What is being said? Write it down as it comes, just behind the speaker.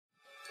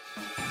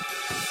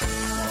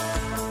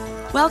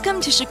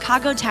Welcome to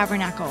Chicago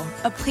Tabernacle,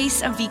 a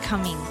place of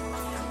becoming.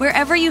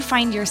 Wherever you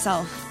find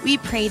yourself, we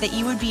pray that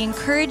you would be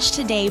encouraged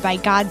today by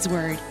God's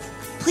Word.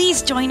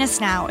 Please join us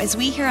now as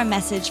we hear a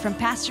message from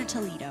Pastor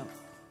Toledo.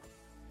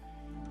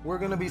 We're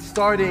going to be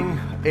starting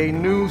a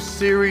new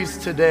series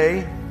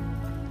today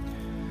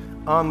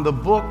on the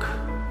book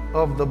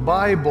of the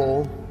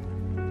Bible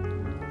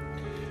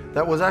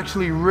that was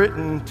actually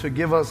written to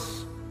give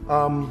us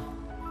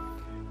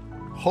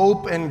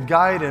hope and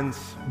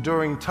guidance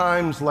during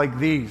times like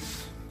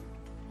these.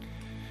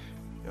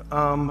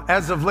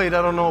 As of late,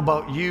 I don't know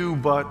about you,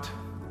 but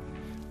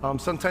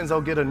sometimes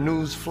I'll get a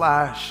news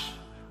flash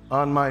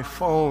on my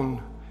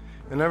phone,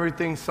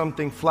 and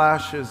something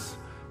flashes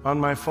on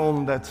my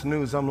phone that's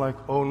news. I'm like,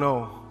 oh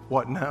no,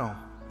 what now?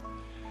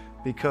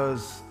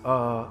 Because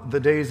the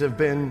days have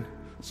been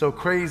so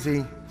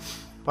crazy.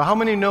 But how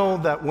many know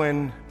that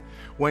when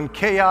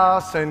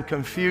chaos and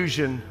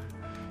confusion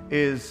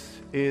is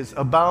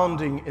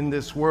abounding in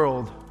this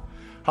world,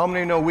 how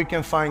many know we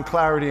can find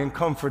clarity and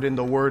comfort in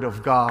the Word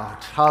of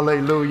God?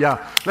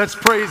 Hallelujah. Let's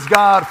praise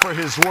God for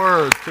His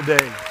Word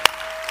today.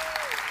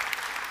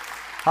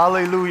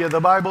 Hallelujah. The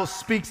Bible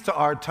speaks to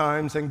our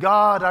times, and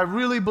God, I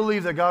really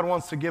believe that God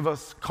wants to give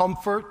us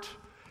comfort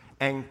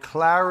and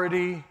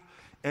clarity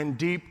and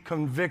deep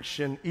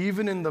conviction,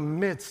 even in the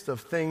midst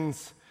of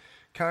things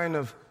kind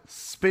of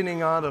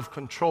spinning out of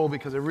control,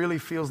 because it really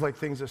feels like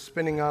things are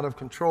spinning out of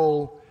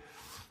control.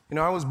 You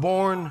know, I was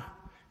born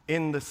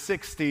in the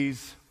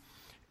 60s,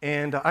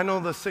 and I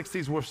know the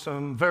 60s were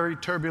some very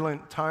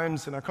turbulent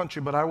times in our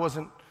country, but I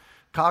wasn't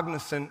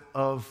cognizant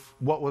of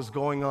what was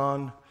going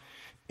on.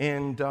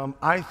 And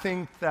I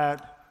think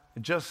that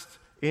just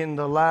in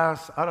the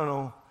last,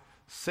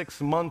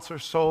 6 months or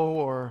so,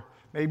 or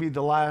maybe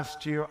the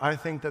last year, I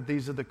think that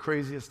these are the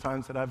craziest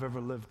times that I've ever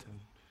lived in.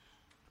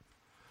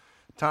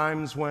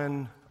 Times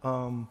when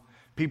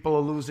people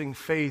are losing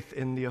faith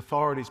in the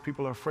authorities.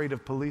 People are afraid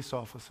of police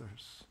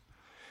officers.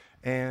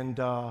 And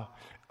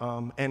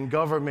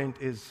government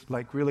is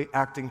like really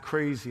acting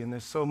crazy, and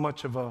there's so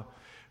much of a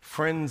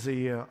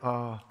frenzy.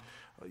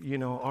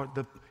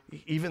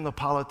 Even the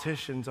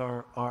politicians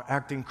are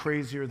acting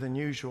crazier than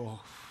usual.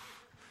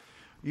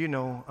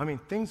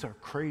 Things are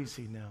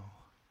crazy now.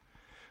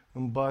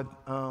 But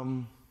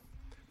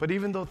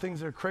even though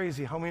things are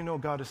crazy, how many know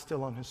God is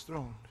still on His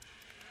throne?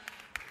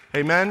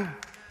 Amen?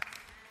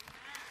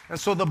 And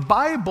so the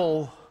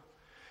Bible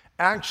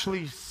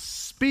actually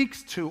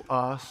speaks to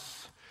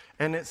us,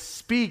 and it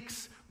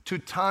speaks to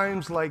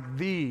times like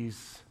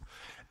these.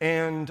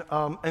 And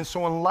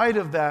so in light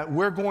of that,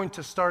 we're going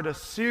to start a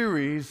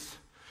series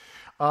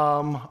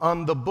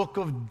on the book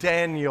of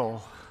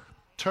Daniel.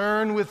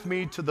 Turn with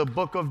me to the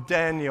book of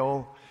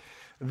Daniel.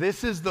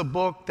 This is the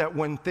book that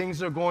when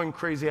things are going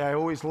crazy, I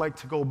always like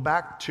to go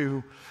back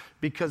to,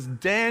 because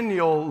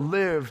Daniel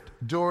lived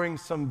during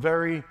some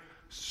very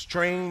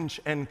strange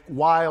and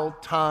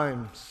wild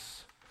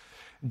times.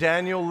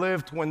 Daniel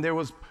lived when there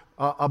was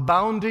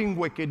abounding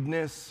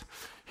wickedness.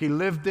 He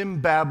lived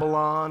in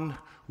Babylon,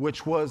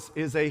 which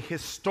is a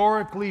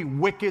historically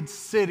wicked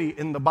city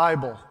in the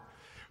Bible.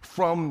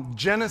 From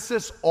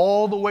Genesis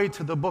all the way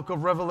to the book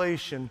of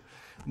Revelation,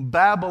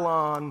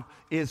 Babylon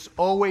is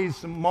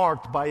always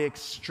marked by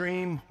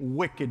extreme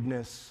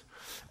wickedness,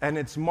 and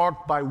it's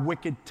marked by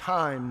wicked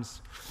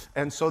times.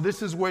 And so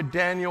this is where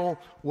Daniel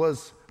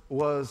was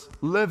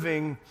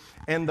living,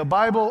 and the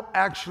Bible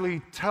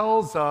actually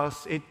tells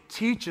us, it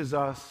teaches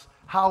us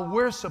how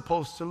we're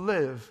supposed to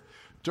live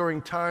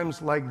during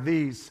times like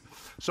these.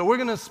 So we're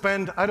going to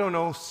spend,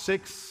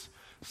 6,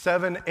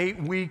 7,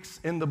 8 weeks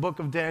in the book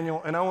of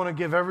Daniel, and I want to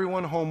give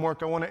everyone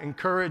homework. I want to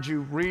encourage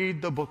you,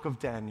 read the book of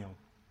Daniel.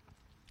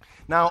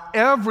 Now,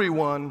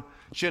 everyone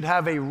should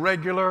have a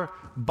regular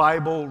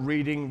Bible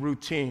reading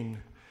routine.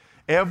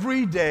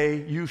 Every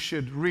day you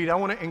should read. I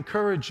want to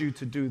encourage you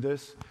to do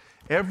this.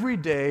 Every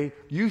day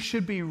you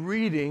should be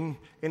reading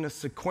in a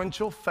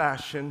sequential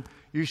fashion.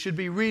 You should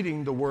be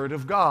reading the Word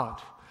of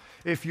God.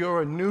 If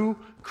you're a new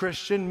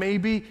Christian,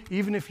 maybe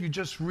even if you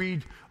just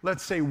read,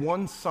 let's say,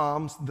 one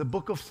Psalms, the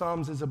book of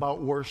Psalms is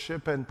about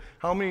worship. And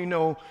how many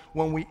know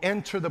when we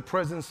enter the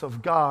presence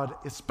of God,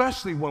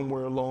 especially when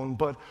we're alone,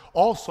 but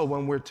also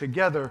when we're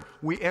together,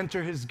 we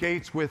enter His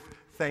gates with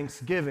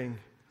thanksgiving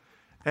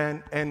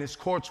and His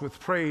courts with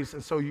praise.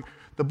 And so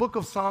the book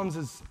of Psalms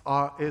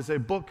is a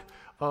book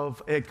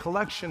of a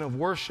collection of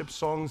worship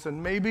songs,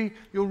 and maybe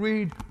you'll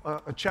read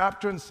a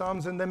chapter in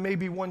Psalms and then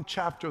maybe one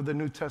chapter of the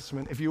New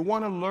Testament. If you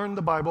want to learn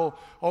the Bible,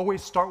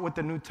 always start with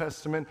the New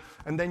Testament,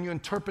 and then you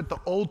interpret the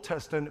Old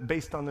Testament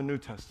based on the New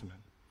Testament.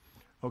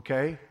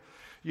 Okay?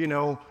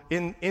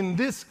 In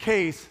this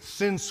case,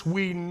 since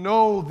we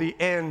know the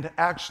end,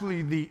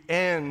 actually the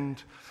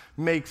end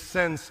makes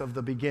sense of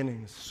the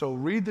beginnings. So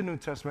read the New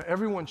Testament.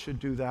 Everyone should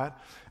do that.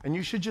 And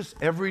you should just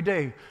every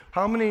day.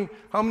 How many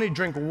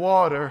drink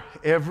water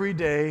every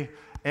day?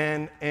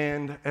 And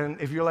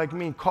if you're like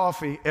me,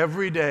 coffee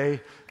every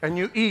day, and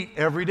you eat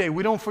every day.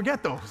 We don't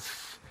forget those.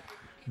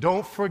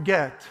 Don't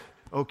forget,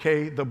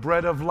 okay, the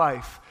bread of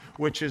life.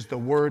 which is the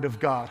Word of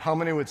God. How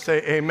many would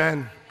say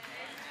amen?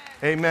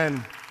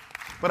 Amen.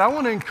 But I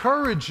want to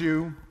encourage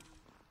you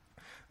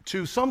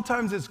to,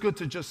 sometimes it's good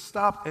to just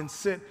stop and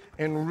sit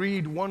and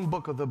read one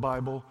book of the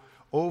Bible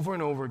over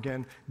and over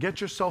again.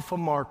 Get yourself a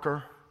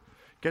marker,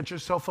 get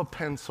yourself a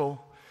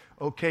pencil,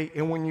 okay?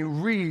 And when you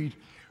read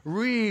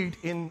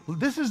in,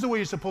 this is the way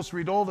you're supposed to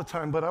read all the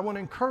time, but I want to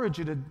encourage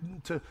you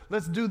to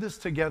let's do this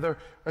together.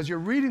 As you're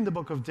reading the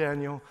book of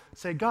Daniel,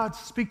 say, God,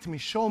 speak to me,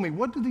 show me,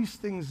 what do these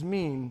things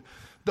mean?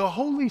 The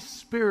Holy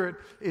Spirit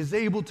is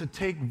able to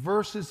take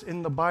verses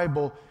in the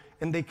Bible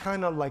and they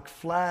kind of like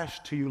flash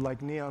to you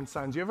like neon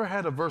signs. You ever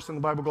had a verse in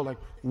the Bible go like,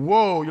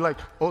 whoa, you're like,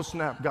 oh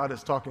snap, God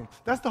is talking.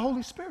 That's the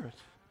Holy Spirit,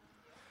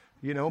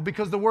 you know,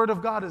 because the Word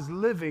of God is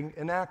living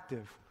and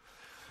active.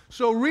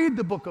 So read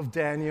the book of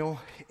Daniel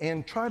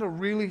and try to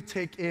really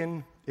take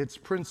in its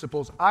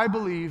principles. I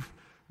believe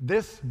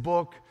this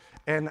book,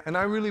 and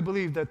I really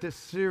believe that this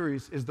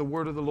series is the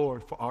word of the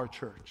Lord for our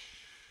church.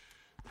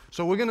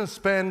 So we're going to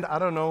spend, I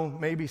don't know,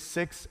 maybe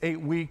 6-8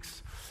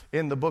 weeks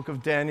in the book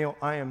of Daniel.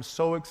 I am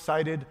so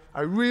excited.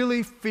 I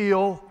really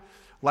feel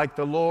like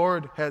the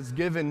Lord has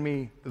given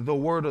me the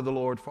word of the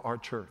Lord for our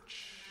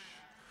church.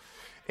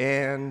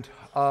 And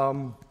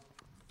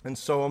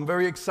so I'm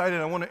very excited.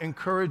 I want to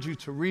encourage you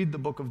to read the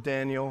book of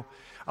Daniel.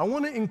 I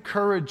want to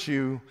encourage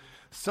you,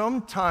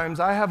 sometimes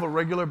I have a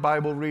regular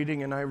Bible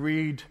reading and I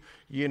read,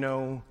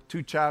 2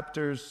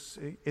 chapters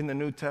in the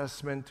New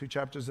Testament, 2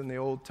 chapters in the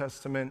Old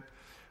Testament,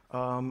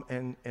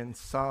 and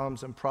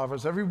Psalms and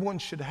Proverbs. Everyone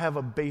should have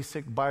a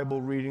basic Bible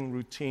reading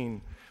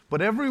routine.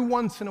 But every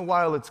once in a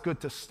while, it's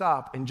good to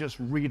stop and just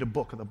read a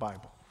book of the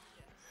Bible.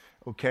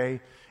 Okay?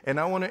 And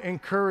I want to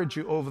encourage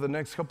you over the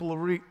next couple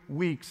of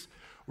weeks,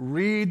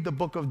 read the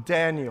book of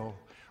Daniel.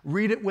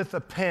 Read it with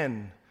a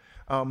pen.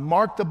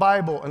 Mark the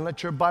Bible and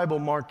let your Bible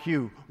mark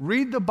you.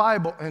 Read the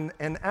Bible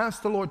and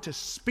ask the Lord to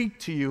speak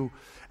to you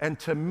and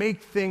to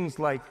make things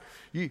like,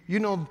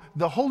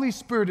 the Holy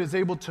Spirit is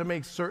able to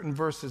make certain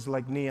verses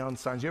like neon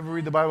signs. You ever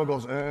read the Bible, it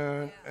goes,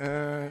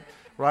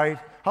 right?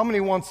 How many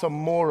want some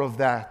more of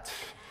that?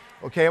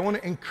 Okay, I want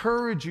to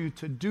encourage you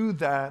to do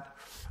that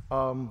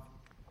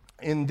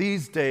in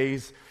these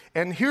days.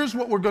 And here's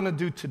what we're going to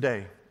do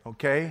today,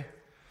 okay?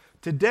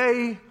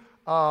 Today,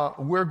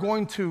 we're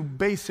going to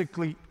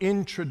basically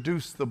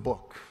introduce the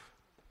book.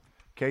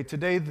 Okay,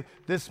 today,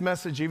 this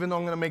message, even though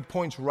I'm going to make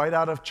points right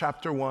out of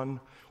chapter 1,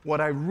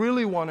 what I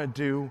really want to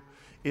do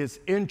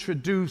is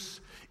introduce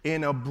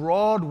in a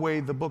broad way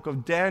the book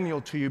of Daniel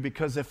to you,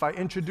 because if I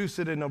introduce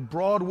it in a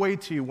broad way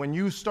to you, when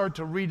you start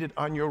to read it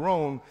on your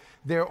own,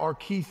 there are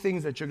key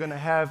things that you're going to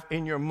have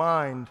in your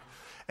mind.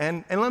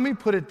 And let me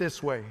put it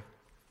this way,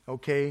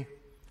 okay?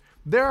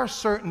 There are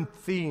certain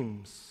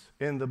themes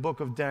in the book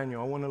of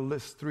Daniel. I want to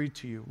list 3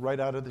 to you right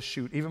out of the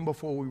chute, even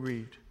before we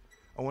read.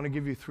 I want to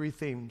give you 3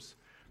 themes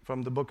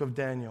from the book of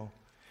Daniel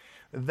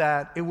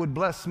that it would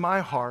bless my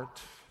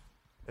heart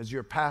as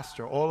your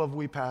pastor, all of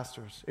we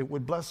pastors, it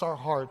would bless our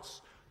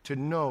hearts to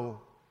know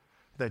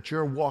that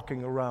you're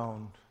walking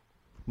around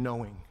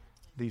knowing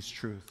these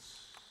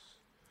truths.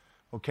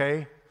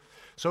 Okay?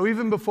 So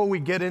even before we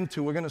get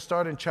into, we're going to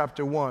start in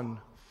chapter 1.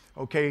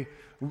 Okay?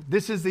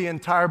 This is the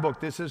entire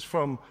book. This is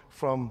from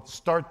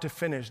start to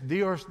finish.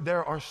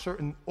 There are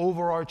certain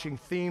overarching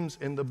themes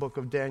in the book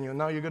of Daniel.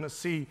 Now you're going to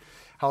see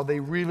how they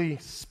really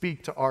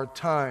speak to our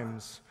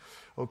times.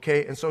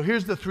 Okay? And so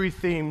here's the 3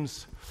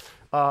 themes.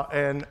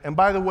 And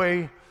by the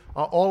way,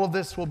 all of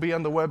this will be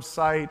on the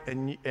website,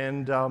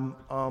 and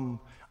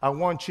I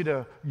want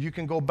you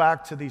can go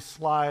back to these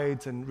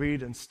slides and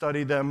read and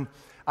study them.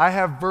 I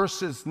have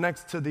verses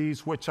next to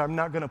these, which I'm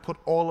not going to put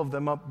all of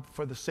them up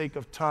for the sake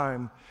of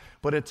time,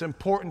 but it's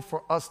important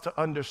for us to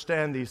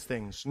understand these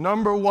things.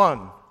 Number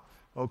 1,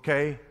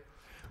 okay,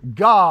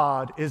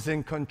 God is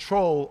in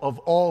control of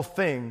all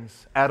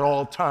things at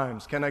all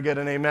times. Can I get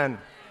an amen?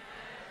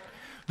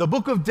 The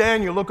book of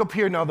Daniel, look up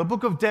here now. The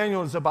book of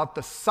Daniel is about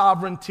the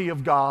sovereignty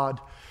of God.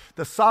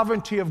 The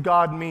sovereignty of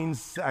God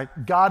means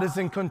that God is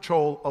in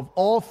control of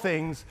all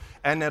things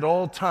and at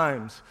all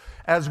times.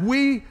 As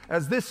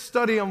this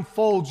study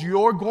unfolds,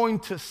 you're going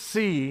to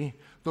see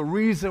the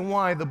reason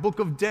why the book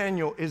of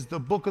Daniel is the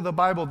book of the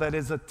Bible that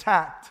is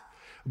attacked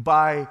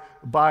by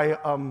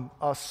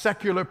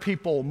secular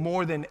people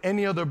more than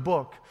any other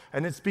book.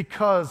 And it's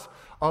because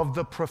of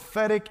the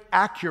prophetic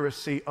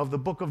accuracy of the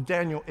book of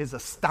Daniel is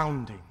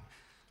astounding.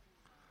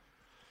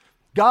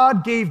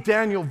 God gave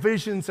Daniel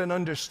visions and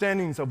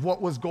understandings of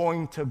what was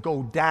going to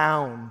go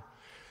down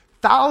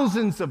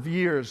thousands of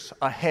years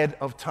ahead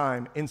of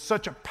time in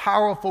such a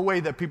powerful way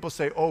that people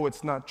say, oh,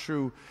 it's not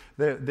true.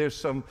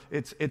 It's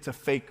a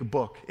fake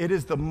book. It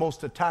is the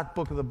most attacked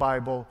book of the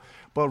Bible.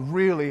 But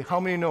really, how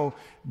many know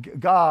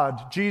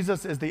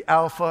Jesus is the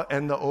Alpha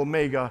and the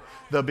Omega,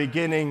 the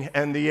beginning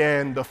and the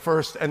end, the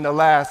first and the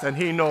last, and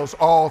He knows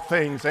all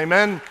things.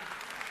 Amen?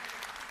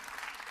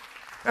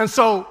 And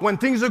so when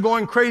things are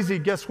going crazy,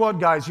 guess what,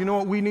 guys? You know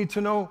what we need to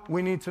know?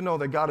 We need to know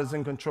that God is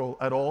in control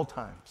at all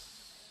times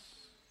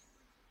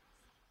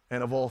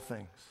and of all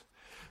things.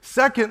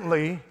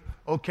 Secondly,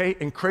 okay,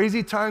 in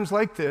crazy times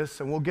like this,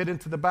 and we'll get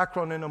into the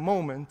background in a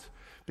moment,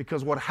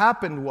 because what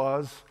happened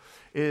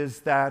is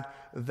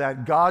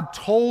that God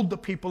told the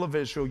people of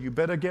Israel, you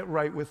better get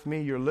right with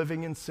me. You're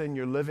living in sin.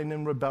 You're living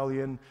in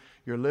rebellion.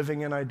 You're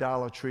living in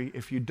idolatry.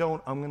 If you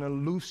don't, I'm going to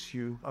loose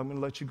you. I'm going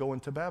to let you go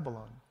into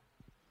Babylon.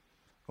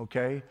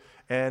 Okay?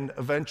 And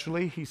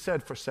eventually, he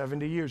said, for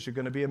 70 years, you're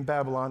going to be in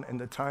Babylon. And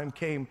the time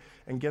came,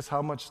 and guess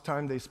how much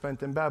time they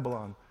spent in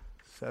Babylon?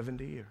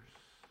 70 years.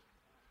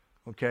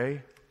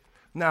 Okay?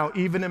 Now,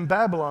 even in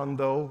Babylon,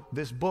 though,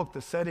 this book,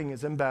 the setting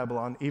is in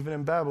Babylon. Even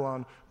in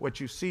Babylon, what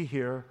you see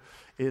here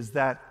is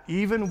that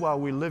even while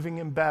we're living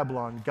in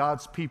Babylon,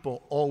 God's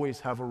people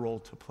always have a role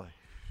to play.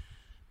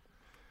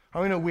 How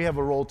many know we have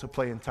a role to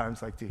play in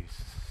times like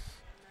these?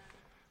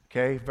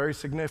 Okay, very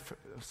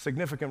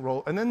significant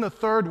role. And then the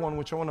third one,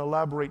 which I want to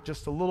elaborate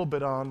just a little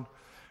bit on,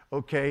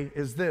 okay,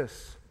 is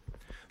this.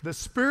 The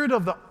spirit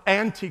of the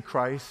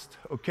Antichrist,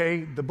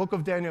 okay, the book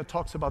of Daniel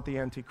talks about the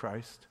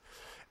Antichrist.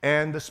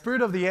 And the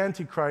spirit of the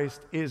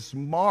Antichrist is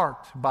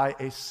marked by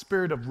a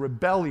spirit of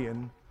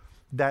rebellion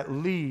that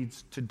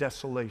leads to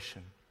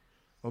desolation.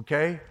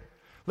 Okay?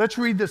 Let's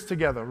read this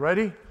together.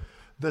 Ready?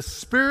 The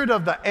spirit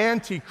of the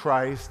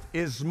Antichrist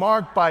is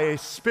marked by a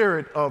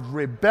spirit of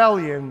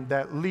rebellion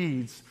that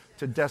leads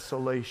to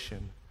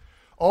desolation.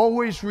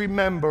 Always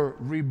remember,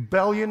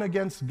 rebellion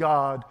against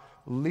God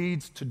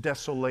leads to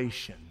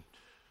desolation.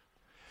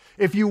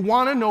 If you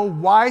want to know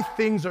why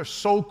things are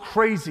so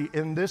crazy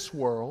in this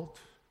world,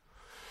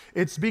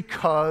 it's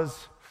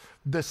because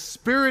the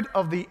spirit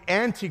of the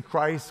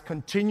Antichrist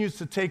continues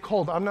to take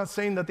hold. I'm not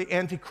saying that the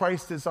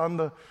Antichrist is on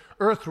the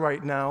earth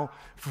right now.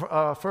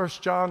 1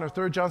 John or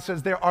 3 John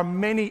says there are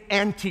many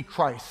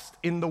Antichrists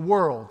in the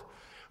world.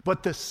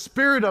 But the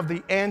spirit of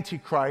the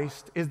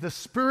Antichrist is the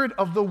spirit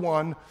of the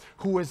one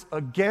who is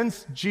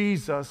against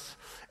Jesus.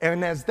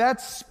 And as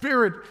that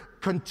spirit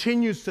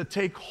continues to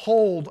take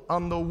hold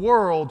on the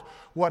world,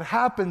 what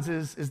happens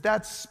is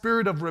that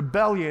spirit of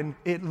rebellion,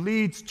 it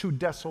leads to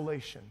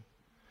desolation.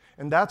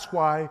 And that's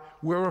why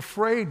we're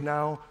afraid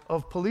now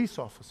of police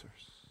officers.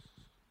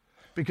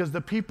 Because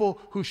the people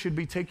who should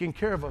be taking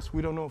care of us,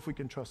 we don't know if we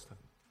can trust them.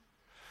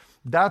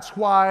 That's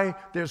why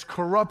there's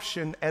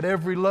corruption at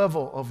every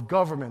level of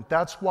government.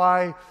 That's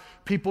why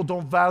people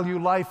don't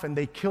value life and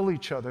they kill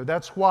each other.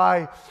 That's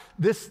why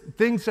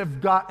things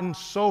have gotten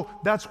so.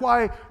 That's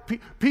why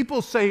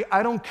people say,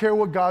 I don't care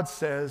what God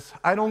says.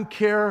 I don't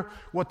care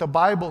what the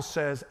Bible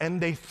says. And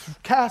they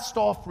cast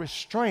off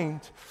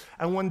restraint.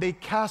 And when they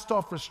cast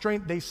off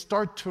restraint, they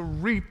start to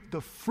reap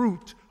the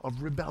fruit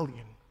of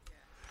rebellion.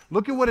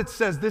 Look at what it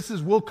says.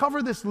 We'll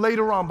cover this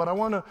later on, but I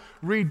want to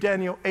read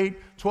Daniel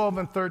 8, 12,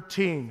 and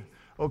 13.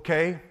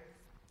 Okay?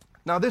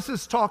 Now, this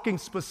is talking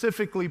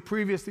specifically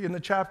previously in the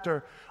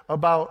chapter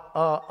about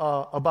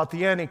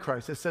the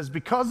Antichrist. It says,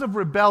 because of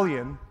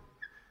rebellion,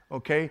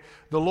 okay,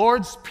 the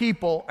Lord's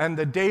people and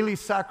the daily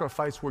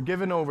sacrifice were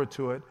given over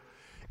to it.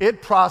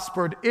 It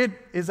prospered. It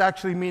is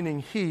actually meaning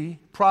he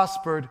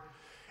prospered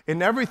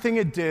in everything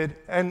it did.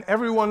 And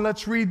everyone,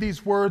 let's read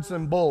these words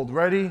in bold.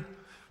 Ready?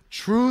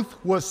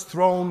 Truth was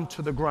thrown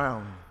to the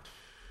ground.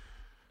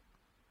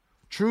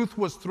 Truth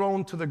was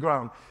thrown to the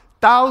ground.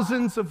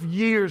 Thousands of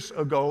years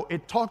ago,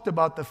 it talked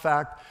about the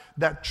fact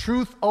that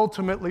truth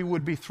ultimately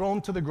would be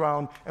thrown to the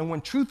ground. And when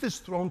truth is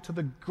thrown to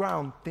the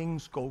ground,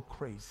 things go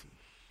crazy.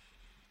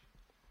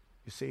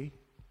 You see?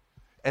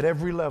 At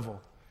every level.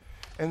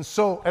 And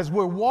so, as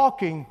we're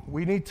walking,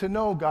 we need to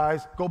know,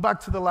 guys, go back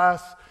to the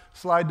last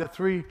slide, the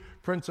 3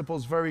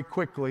 principles very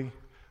quickly.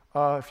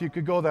 If you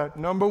could go there.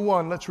 Number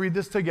 1, let's read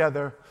this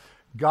together.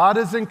 God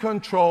is in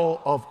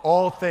control of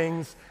all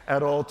things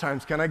at all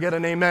times. Can I get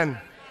an amen?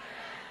 Amen.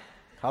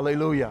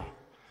 Hallelujah.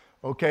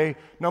 Okay.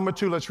 Number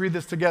 2, let's read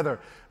this together.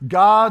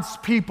 God's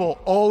people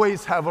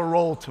always have a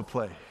role to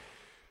play.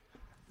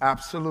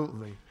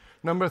 Absolutely.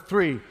 Number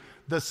 3,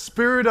 the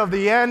spirit of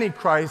the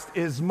Antichrist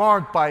is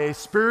marked by a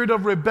spirit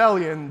of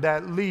rebellion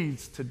that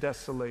leads to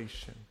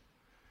desolation.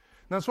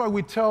 That's why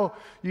we tell,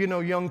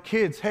 young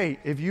kids, hey,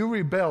 if you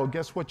rebel,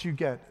 guess what you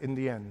get in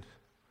the end?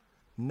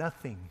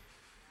 Nothing.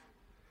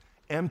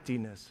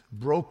 Emptiness,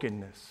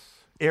 brokenness,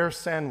 air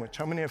sandwich.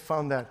 How many have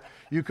found that?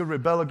 You could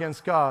rebel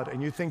against God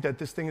and you think that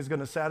this thing is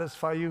going to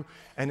satisfy you,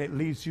 and it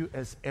leaves you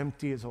as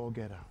empty as all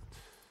get out.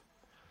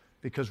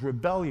 Because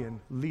rebellion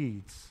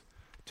leads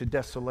to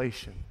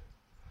desolation.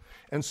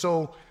 And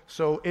so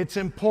it's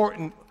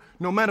important,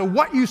 no matter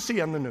what you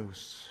see on the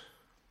news,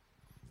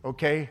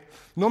 okay?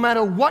 No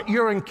matter what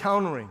you're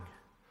encountering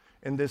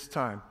in this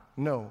time,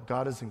 no,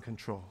 God is in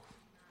control.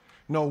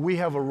 No, we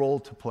have a role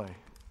to play.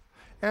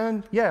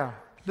 And yeah,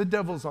 the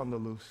devil's on the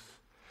loose.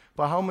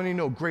 But how many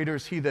know greater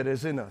is he that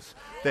is in us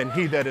than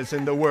he that is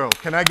in the world?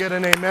 Can I get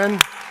an amen?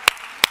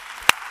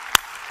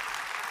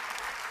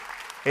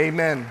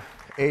 Amen.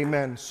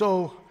 Amen.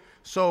 So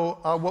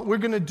what we're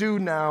going to do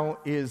now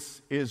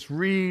is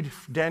read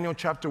Daniel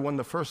chapter 1,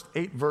 the first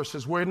 8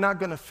 verses. We're not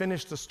going to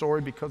finish the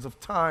story because of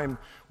time.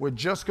 We're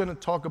just going to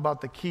talk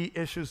about the key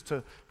issues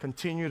to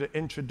continue to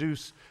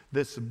introduce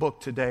this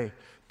book today.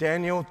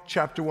 Daniel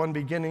chapter 1,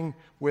 beginning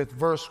with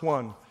verse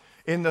 1.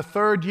 in the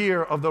 3rd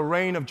year of the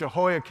reign of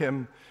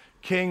Jehoiakim,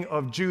 king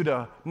of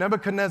Judah,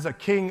 Nebuchadnezzar,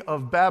 king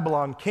of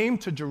Babylon, came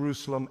to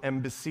Jerusalem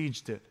and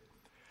besieged it.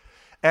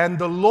 And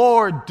the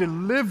Lord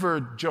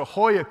delivered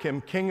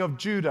Jehoiakim, king of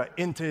Judah,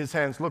 into his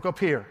hands. Look up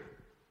here.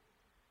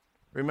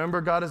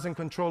 Remember, God is in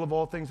control of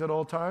all things at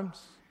all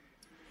times?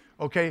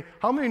 Okay,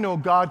 how many know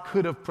God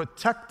could have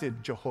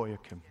protected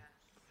Jehoiakim?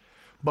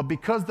 But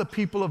because the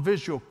people of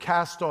Israel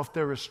cast off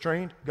their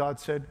restraint, God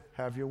said,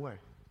 have your way.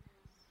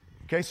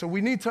 Okay, so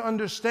we need to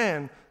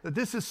understand that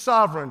this is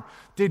sovereign.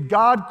 Did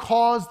God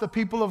cause the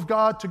people of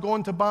God to go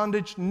into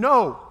bondage?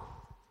 No.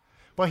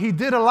 But he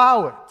did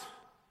allow it.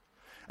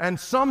 And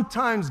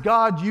sometimes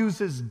God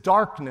uses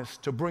darkness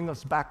to bring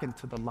us back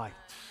into the light.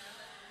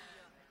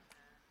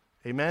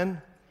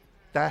 Amen?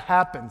 That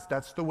happens.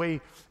 That's the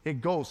way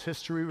it goes.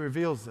 History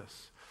reveals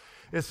this.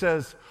 It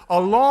says,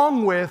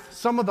 along with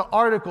some of the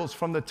articles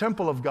from the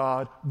temple of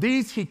God,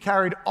 these he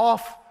carried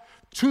off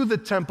to the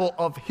temple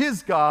of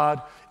his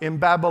God in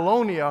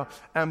Babylonia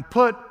and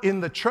put in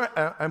the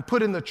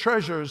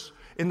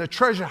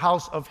treasure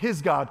house of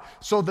his God.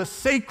 So the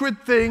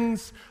sacred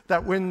things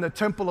that were in the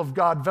temple of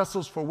God,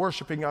 vessels for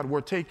worshiping God, were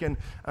taken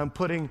and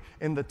putting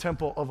in the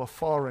temple of a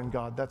foreign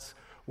god. That's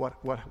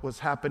what was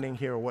happening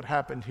here, what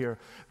happened here.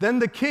 Then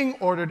the king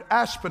ordered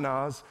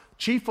Ashpenaz,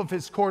 chief of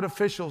his court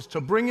officials, to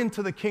bring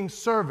into the king's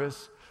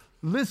service.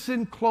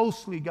 Listen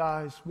closely,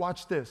 guys.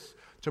 Watch this.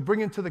 To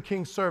bring into the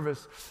king's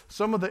service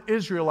some of the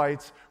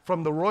Israelites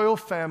from the royal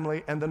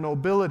family and the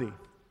nobility.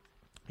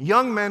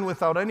 Young men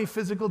without any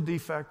physical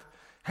defect,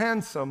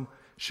 handsome,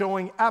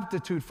 showing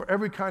aptitude for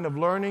every kind of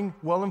learning,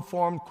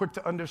 well-informed, quick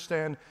to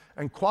understand,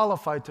 and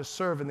qualified to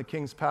serve in the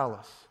king's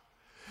palace.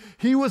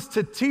 He was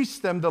to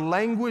teach them the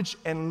language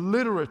and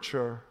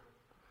literature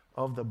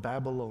of the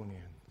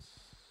Babylonians.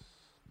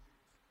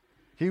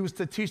 He was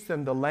to teach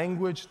them the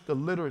language, the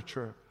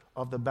literature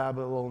of the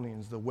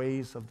Babylonians, the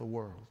ways of the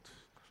world.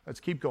 Let's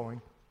keep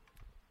going.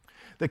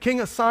 The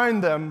king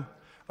assigned them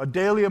a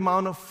daily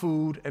amount of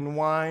food and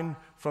wine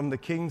from the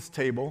king's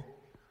table.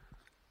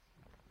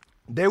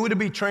 They were to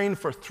be trained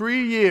for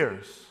 3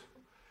 years,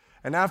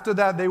 and after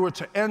that they were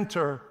to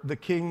enter the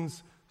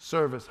king's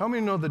service. How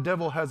many know the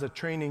devil has a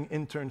training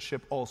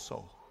internship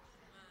also?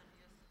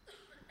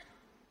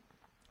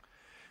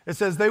 It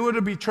says they were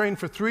to be trained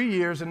for 3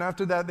 years, and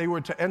after that they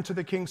were to enter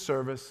the king's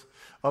service.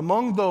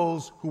 Among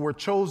those who were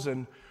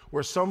chosen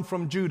were some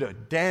from Judah: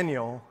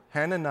 Daniel,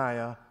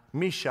 Hananiah,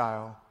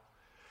 Mishael,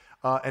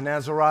 and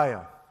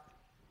Azariah.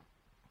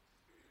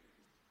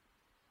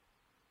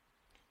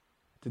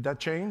 Did that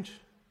change?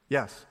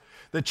 Yes.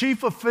 The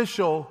chief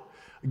official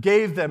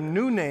gave them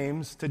new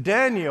names. To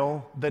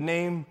Daniel, the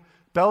name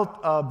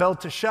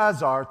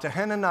Belteshazzar; to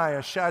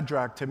Hananiah,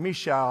 Shadrach; to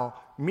Mishael,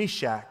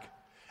 Meshach;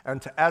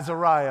 and to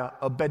Azariah,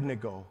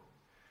 Abednego.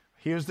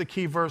 Here's the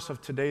key verse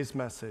of today's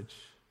message.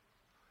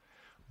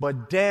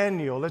 But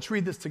Daniel, let's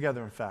read this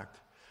together, in fact.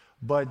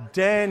 But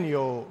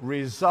Daniel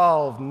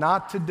resolved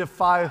not to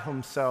defile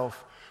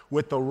himself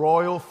with the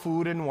royal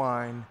food and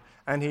wine,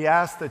 and he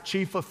asked the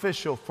chief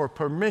official for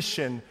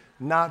permission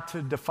not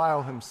to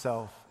defile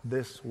himself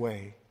this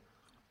way.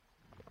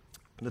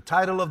 The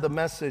title of the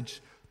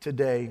message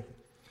today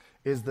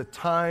is The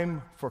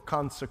Time for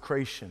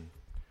Consecration.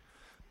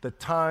 The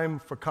time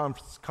for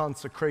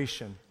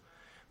consecration.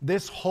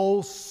 This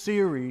whole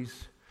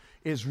series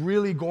is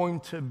really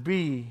going to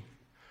be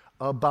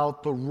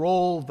about the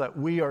role that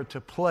we are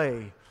to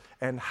play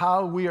and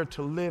how we are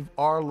to live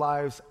our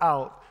lives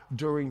out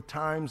during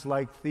times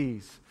like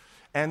these.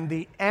 And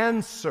the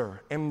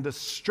answer and the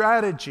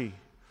strategy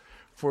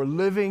for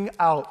living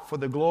out for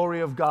the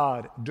glory of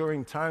God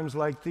during times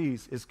like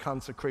these is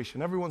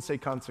consecration. Everyone say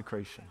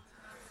consecration.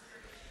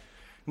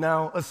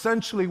 Now,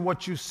 essentially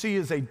what you see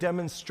is a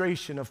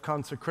demonstration of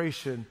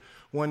consecration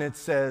when it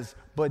says,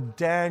 but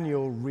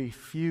Daniel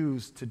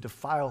refused to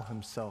defile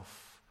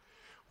himself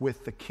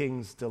with the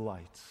king's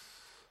delights.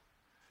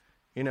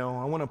 You know,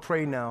 I want to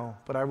pray now,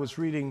 but I was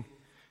reading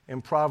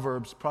in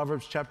Proverbs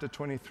chapter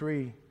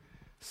 23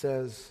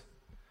 says,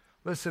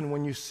 listen,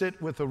 when you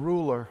sit with a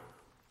ruler,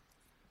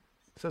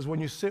 it says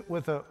when you sit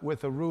with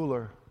a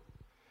ruler,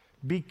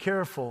 be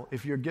careful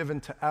if you're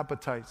given to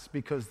appetites,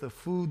 because the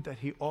food that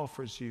he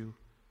offers you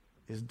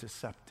is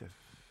deceptive.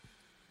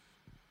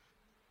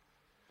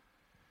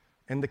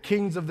 And the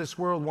kings of this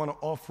world want to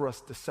offer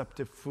us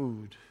deceptive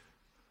food.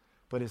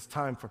 But it's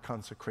time for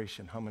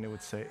consecration. How many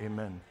would say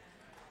amen?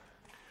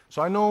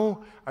 So I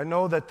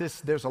know that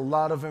there's a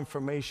lot of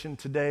information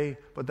today,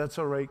 but that's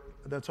all right.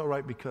 That's all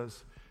right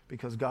because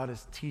God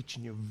is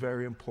teaching you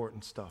very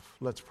important stuff.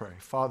 Let's pray.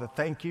 Father,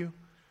 thank you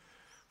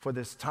for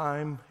this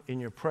time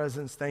in your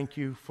presence. Thank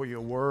you for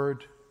your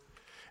word.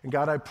 And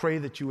God, I pray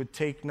that you would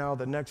take now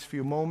the next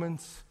few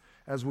moments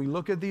as we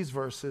look at these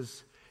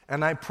verses,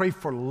 and I pray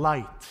for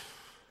light.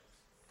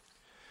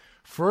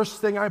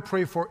 First thing I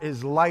pray for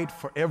is light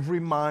for every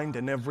mind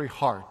and every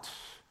heart.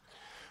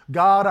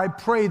 God, I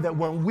pray that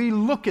when we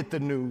look at the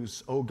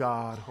news, oh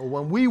God, or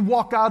when we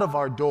walk out of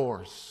our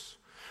doors,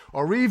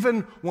 or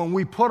even when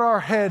we put our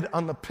head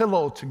on the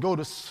pillow to go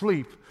to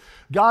sleep,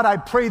 God, I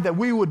pray that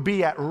we would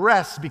be at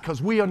rest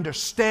because we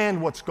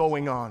understand what's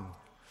going on.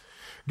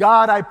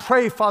 God, I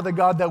pray, Father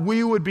God, that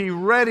we would be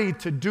ready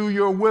to do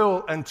your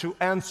will and to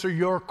answer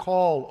your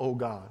call, oh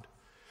God.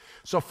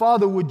 So,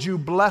 Father, would you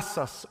bless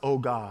us, oh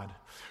God?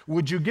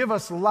 Would you give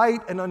us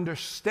light and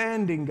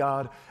understanding,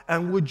 God?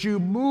 And would you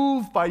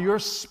move by your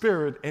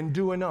Spirit in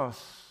doing us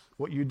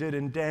what you did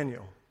in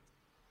Daniel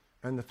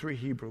and the 3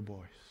 Hebrew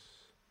boys?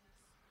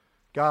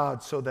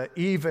 God, so that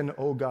even,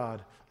 oh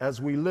God,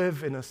 as we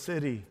live in a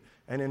city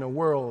and in a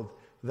world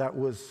that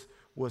was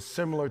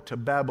similar to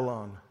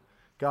Babylon,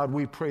 God,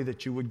 we pray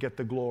that you would get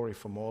the glory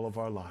from all of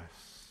our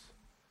lives.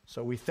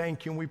 So we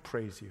thank you and we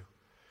praise you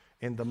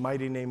in the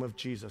mighty name of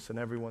Jesus. And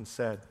everyone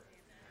said,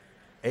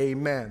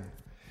 amen.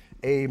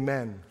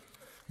 Amen.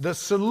 The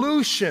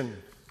solution,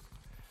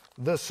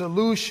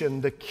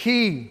 the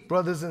key,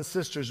 brothers and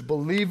sisters,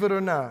 believe it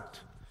or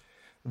not,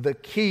 the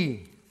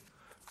key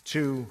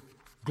to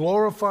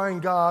glorifying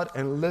God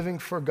and living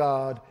for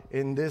God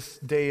in this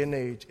day and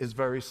age is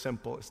very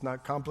simple. It's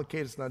not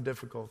complicated, it's not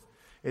difficult.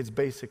 It's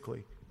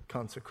basically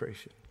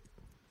consecration.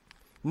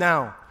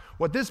 Now,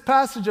 what this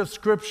passage of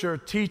Scripture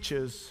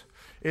teaches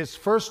is,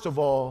 first of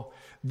all,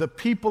 the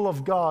people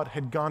of God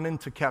had gone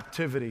into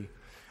captivity.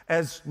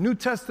 As New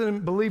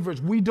Testament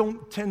believers, we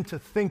don't tend to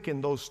think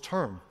in those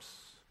terms.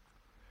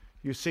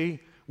 You see,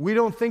 we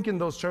don't think in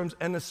those terms,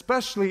 and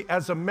especially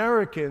as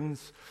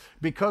Americans,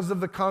 because of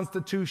the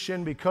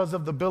Constitution, because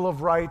of the Bill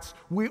of Rights,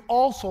 we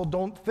also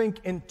don't think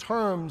in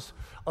terms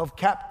of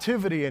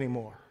captivity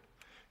anymore.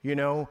 You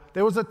know,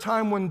 there was a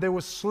time when there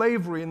was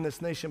slavery in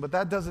this nation, but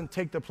that doesn't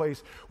take the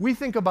place. We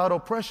think about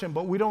oppression,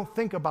 but we don't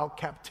think about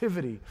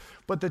captivity.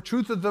 But the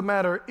truth of the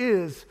matter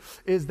is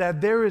that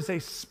there is a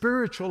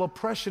spiritual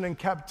oppression and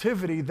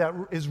captivity that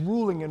is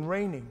ruling and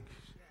reigning.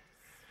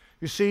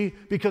 You see,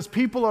 because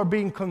people are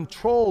being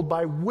controlled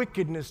by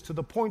wickedness to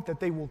the point that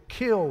they will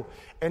kill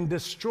and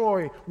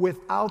destroy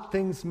without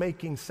things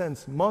making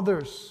sense.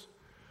 Mothers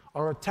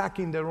are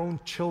attacking their own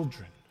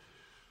children.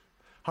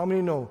 How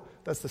many know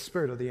that's the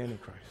spirit of the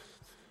Antichrist?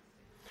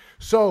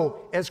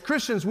 So, as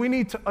Christians, we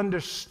need to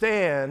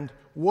understand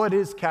what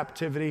is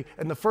captivity.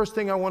 And the first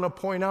thing I want to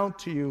point out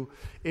to you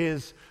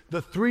is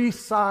the 3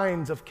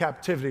 signs of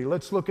captivity.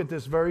 Let's look at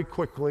this very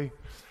quickly.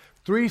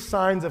 3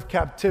 signs of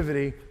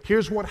captivity.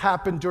 Here's what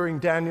happened during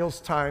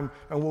Daniel's time,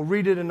 and we'll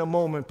read it in a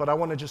moment, but I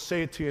want to just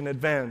say it to you in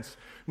advance.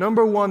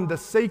 Number 1, the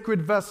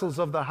sacred vessels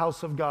of the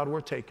house of God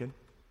were taken.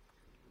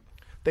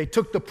 They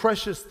took the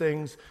precious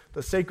things,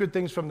 the sacred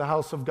things from the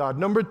house of God.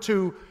 Number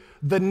 2,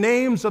 the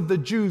names of the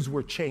Jews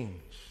were changed.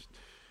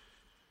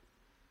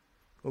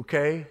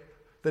 Okay?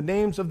 The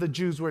names of the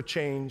Jews were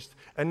changed.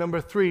 And number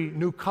 3,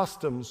 new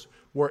customs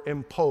were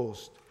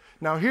imposed.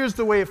 Now, here's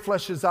the way it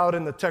fleshes out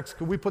in the text.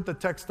 Could we put the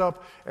text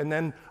up? And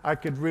then I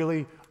could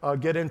really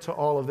get into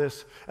all of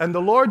this. And the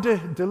Lord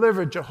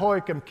delivered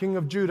Jehoiakim, king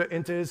of Judah,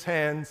 into his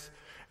hands.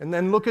 And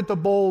then look at the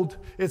bold.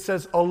 It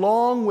says,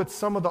 along with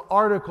some of the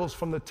articles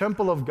from the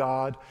temple of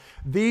God,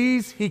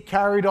 these he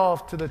carried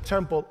off to the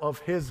temple of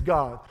his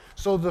God.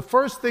 So the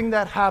first thing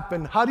that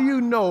happened, how do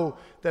you know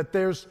that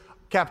there's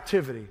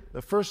captivity?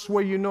 The first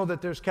way you know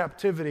that there's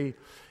captivity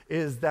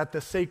is that the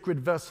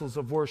sacred vessels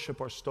of worship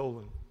are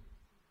stolen.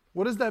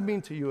 What does that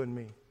mean to you and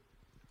me?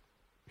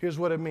 Here's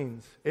what it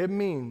means. It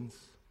means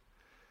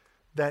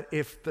that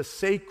if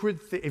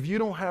you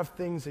don't have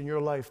things in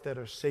your life that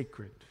are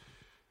sacred,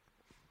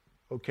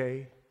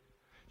 okay,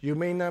 you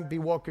may not be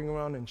walking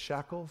around in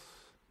shackles,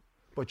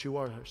 but you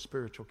are a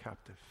spiritual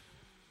captive.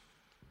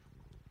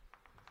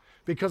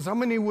 Because how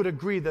many would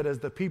agree that as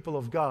the people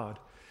of God,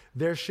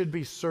 there should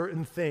be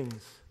certain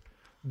things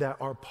that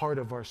are part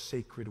of our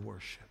sacred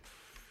worship?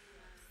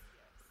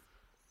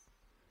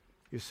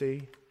 You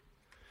see?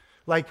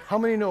 Like, how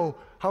many know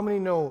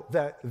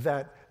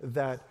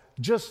that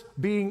just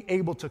being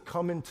able to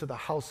come into the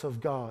house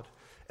of God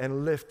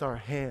and lift our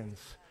hands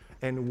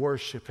and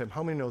worship him,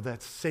 how many know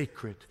that's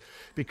sacred?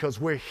 Because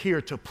we're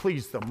here to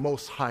please the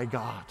Most High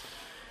God.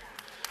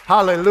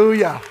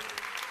 Hallelujah.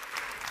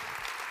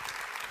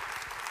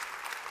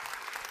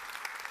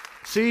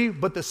 See,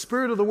 but the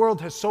spirit of the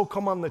world has so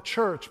come on the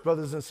church,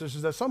 brothers and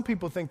sisters, that some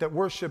people think that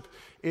worship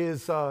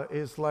is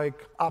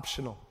like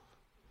optional.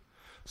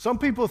 Some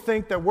people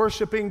think that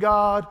worshiping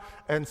God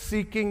and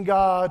seeking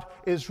God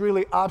is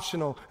really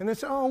optional. And they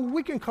say, oh,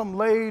 we can come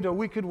late or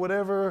we could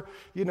whatever.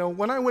 You know,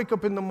 when I wake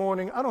up in the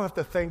morning, I don't have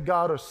to thank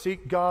God or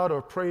seek God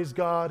or praise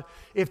God.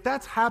 If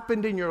that's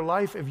happened in your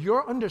life, if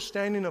your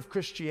understanding of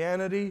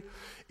Christianity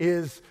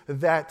is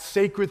that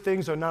sacred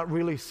things are not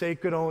really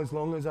sacred, oh, as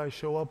long as I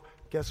show up,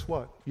 guess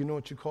what? You know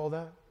what you call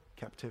that?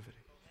 Captivity.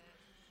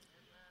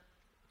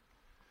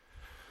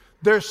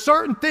 There's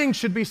certain things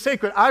should be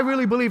sacred. I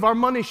really believe our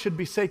money should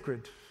be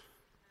sacred.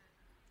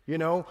 You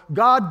know,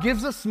 God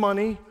gives us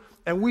money,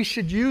 and we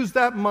should use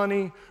that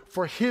money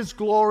for his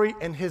glory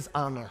and his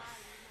honor.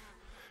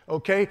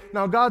 Okay?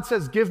 Now God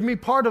says, give me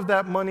part of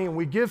that money, and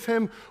we give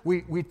him,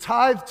 we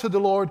tithe to the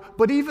Lord,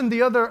 but even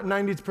the other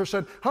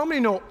 90%, how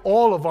many know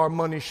all of our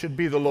money should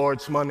be the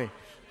Lord's money?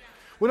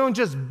 We don't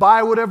just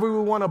buy whatever we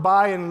want to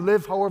buy and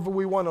live however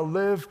we want to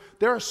live.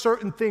 There are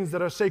certain things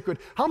that are sacred.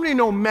 How many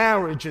know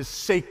marriage is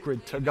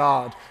sacred to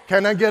God?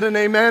 Can I get an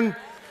amen?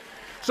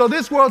 So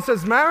this world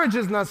says marriage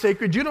is not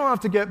sacred. You don't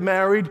have to get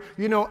married,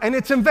 and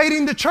it's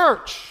invading the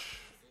church.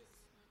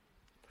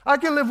 I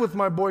can live with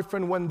my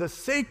boyfriend when the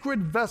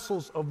sacred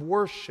vessels of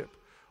worship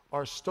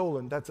are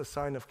stolen. That's a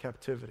sign of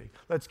captivity.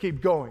 Let's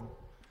keep going.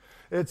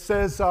 It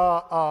says,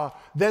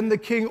 then the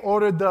king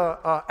ordered the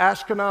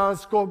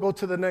Ashkenaz, go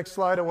to the next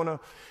slide.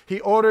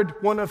 He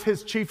ordered one of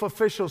his chief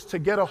officials to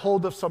get a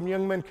hold of some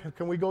young men.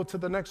 Can we go to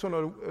the next one,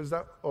 or is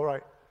that all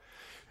right?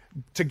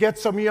 To get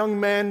some young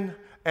men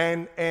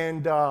and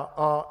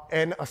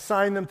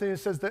assign them things.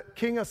 It says the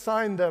king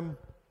assigned them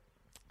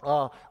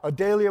a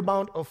daily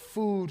amount of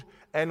food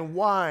and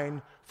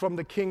wine from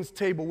the king's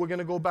table. We're going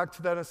to go back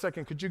to that in a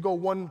second. Could you go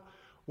one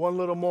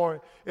little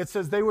more? It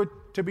says they were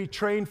to be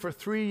trained for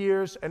 3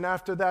 years, and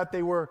after that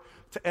they were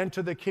to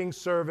enter the king's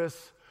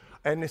service.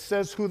 And it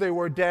says who they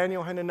were: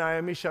 Daniel,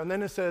 Hananiah, Mishael. And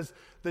then it says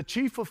the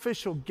chief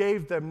official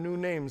gave them new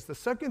names. The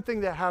second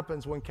thing that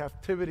happens when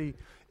captivity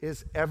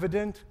is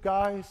evident,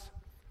 guys,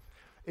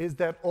 is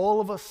that all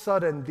of a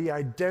sudden the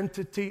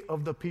identity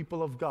of the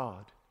people of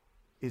God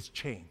is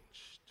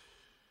changed.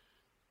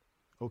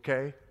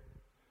 Okay?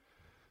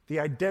 The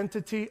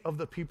identity of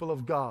the people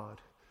of God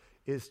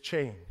is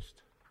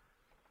changed.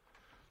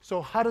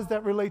 So how does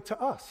that relate to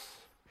us?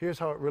 Here's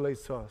how it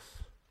relates to us.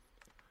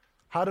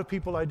 How do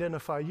people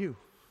identify you?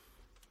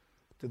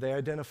 Do they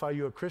identify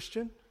you a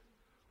Christian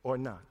or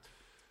not?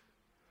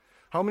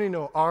 How many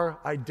know our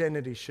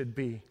identity should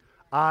be,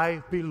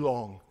 I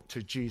belong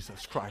to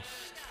Jesus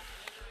Christ?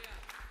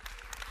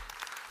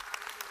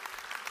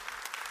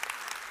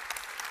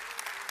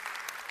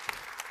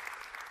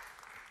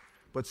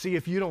 But see,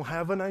 if you don't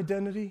have an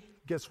identity,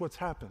 guess what's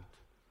happened?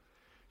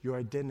 Your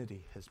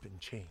identity has been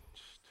changed.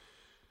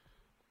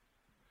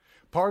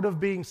 Part of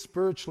being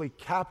spiritually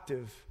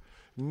captive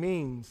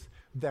means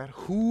that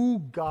who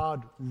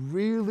God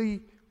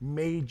really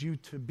made you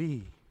to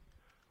be,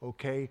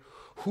 okay,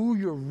 who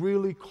you're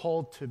really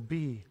called to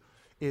be,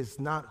 is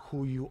not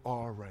who you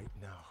are right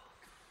now.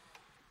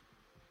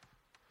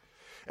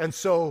 And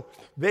so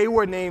they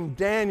were named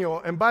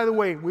Daniel. And by the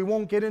way, we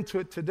won't get into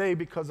it today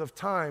because of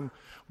time,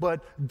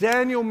 but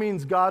Daniel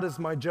means God is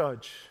my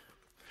judge.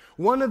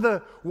 One of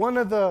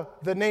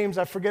the names,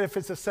 I forget if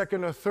it's the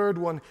second or third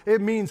one,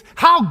 it means,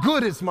 how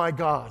good is my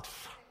God?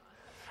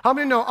 How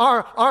many know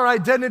our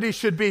identity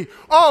should be,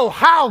 oh,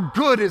 how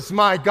good is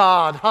my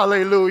God?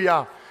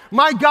 Hallelujah.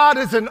 My God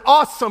is an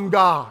awesome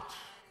God.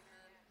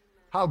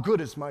 How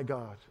good is my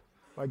God?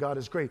 My God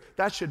is great.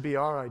 That should be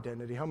our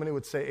identity. How many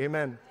would say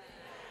amen?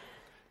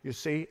 You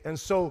see? And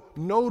so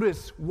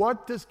notice,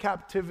 what does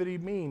captivity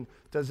mean?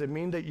 Does it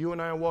mean that you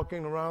and I are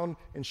walking around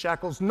in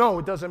shackles? No,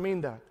 it doesn't mean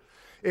that.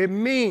 It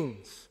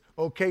means,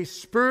 okay,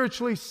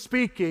 spiritually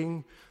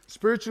speaking,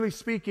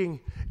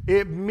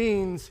 it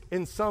means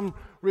in some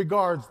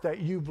regards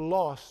that you've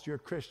lost your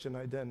Christian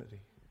identity.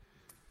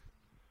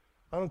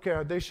 I don't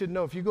care. They should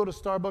know. If you go to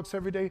Starbucks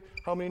every day,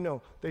 how many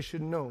know? They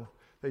should know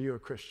that you're a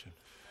Christian.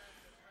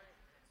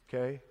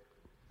 Okay?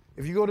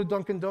 If you go to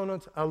Dunkin'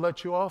 Donuts, I'll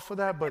let you off for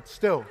that, but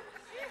still,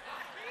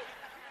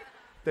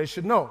 they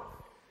should know.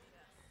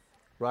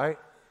 Right?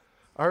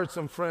 I heard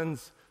some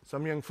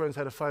young friends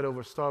had a fight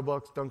over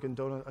Starbucks, Dunkin'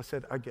 Donuts. I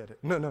said, I get it.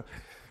 No.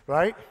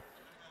 Right?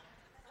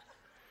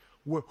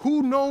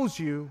 Who knows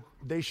you,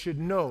 they should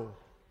know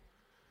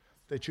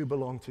that you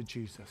belong to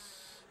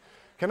Jesus.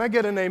 Can I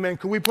get an amen?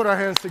 Can we put our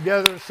hands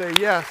together and say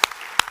yes?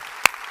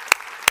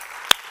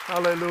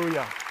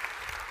 Hallelujah.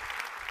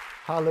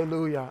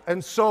 Hallelujah.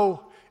 And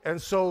so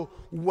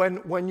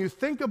when you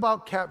think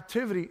about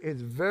captivity,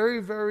 it's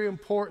very, very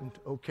important,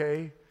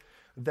 okay,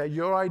 that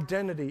your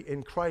identity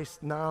in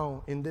Christ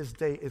now, in this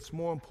day, it's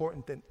more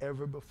important than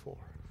ever before.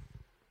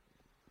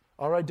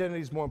 Our identity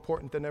is more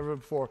important than ever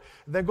before.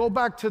 Then go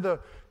back to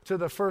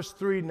the first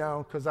three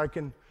now, because I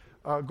can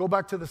go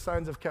back to the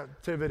signs of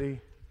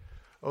captivity.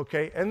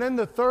 Okay, and then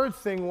the third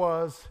thing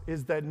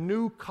is that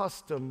new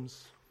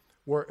customs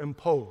were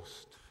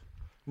imposed.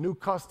 New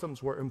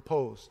customs were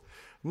imposed.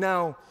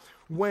 Now,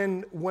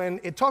 when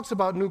it talks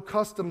about new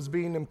customs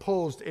being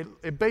imposed,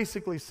 it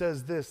basically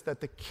says this,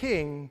 that the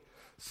king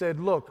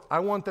said, look, I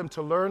want them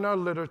to learn our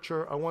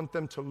literature, I want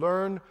them to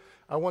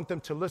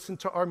listen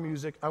to our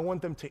music, I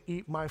want them to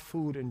eat my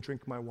food and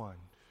drink my wine.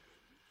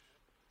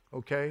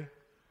 Okay?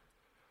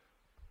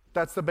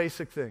 That's the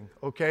basic thing,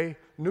 okay?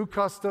 New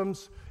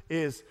customs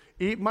is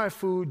eat my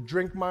food,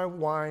 drink my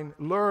wine,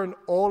 learn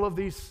all of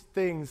these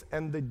things.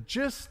 And the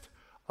gist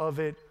of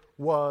it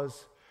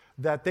was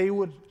that they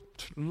would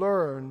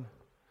learn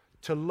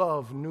to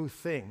love new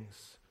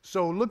things.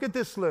 So look at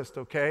this list,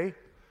 okay?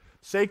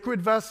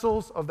 Sacred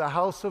vessels of the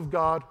house of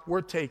God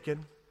were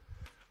taken,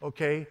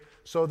 okay?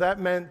 So that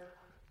meant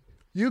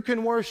you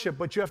can worship,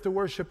 but you have to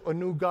worship a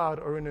new God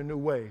or in a new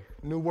way.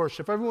 New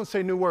worship. Everyone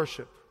say new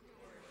worship.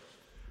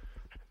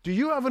 Do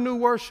you have a new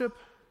worship?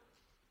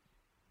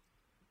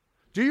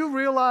 Do you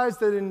realize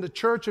that in the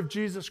church of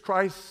Jesus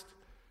Christ,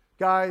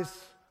 guys,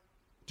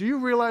 Do you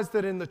realize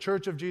that in the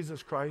Church of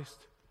Jesus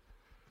Christ,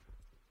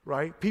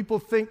 right, people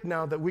think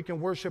now that we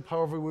can worship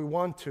however we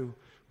want to,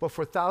 but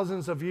for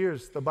thousands of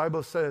years, the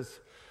Bible says,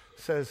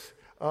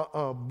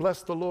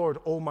 bless the Lord,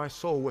 O my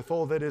soul, with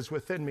all that is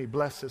within me,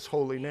 bless his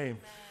holy name.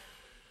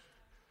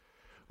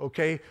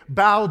 Okay,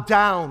 bow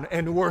down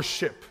and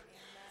worship.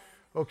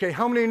 Okay,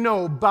 how many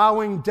know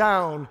bowing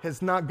down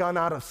has not gone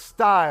out of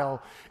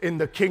style in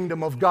the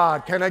kingdom of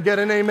God? Can I get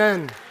an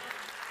amen?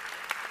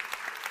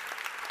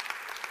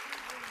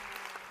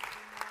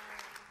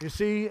 You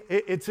see,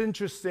 it's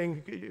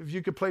interesting. If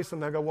you could play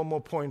something, I got one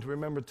more point.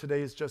 Remember,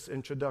 today is just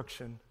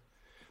introduction.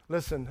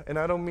 Listen, and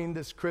I don't mean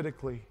this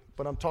critically,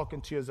 but I'm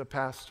talking to you as a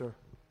pastor.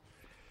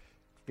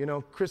 You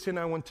know, Chrissy and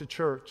I went to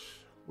church.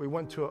 We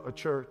went to a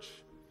church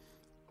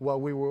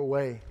while we were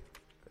away.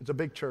 It's a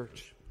big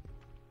church.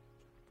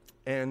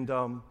 And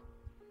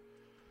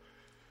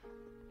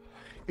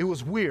it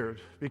was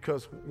weird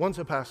because once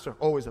a pastor,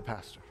 always a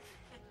pastor.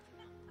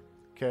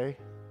 Okay?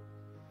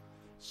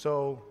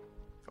 So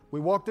we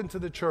walked into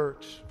the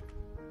church,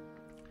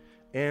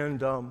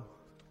 and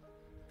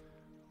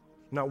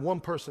not one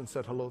person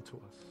said hello to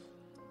us.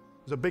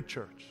 It was a big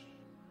church.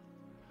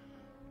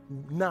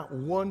 Not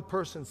one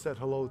person said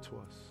hello to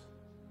us.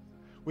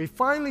 We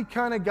finally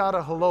kind of got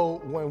a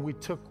hello when we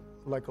took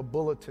like a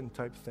bulletin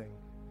type thing,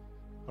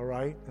 all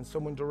right? And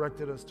someone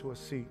directed us to a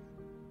seat.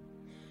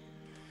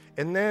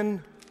 And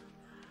then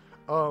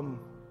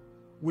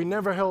we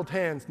never held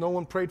hands. No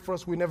one prayed for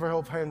us. We never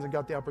held hands and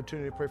got the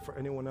opportunity to pray for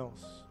anyone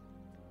else.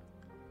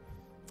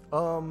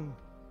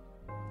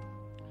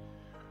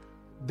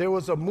 There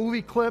was a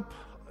movie clip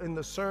in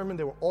the sermon.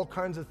 There were all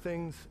kinds of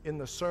things in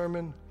the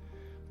sermon,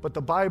 but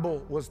the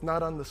Bible was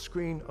not on the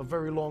screen a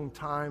very long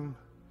time,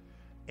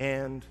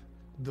 and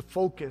the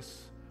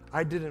focus,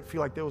 I didn't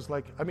feel like there was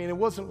like, I mean, it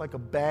wasn't like a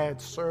bad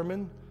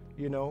sermon,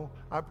 you know.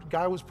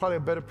 Guy was probably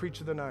a better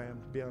preacher than I am,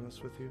 to be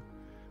honest with you,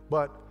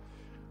 but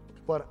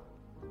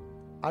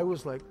I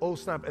was like, oh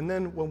snap. And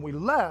then when we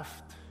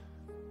left,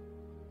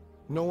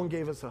 no one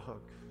gave us a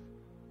hug.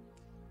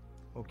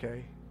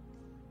 Okay?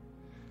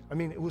 I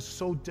mean, it was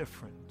so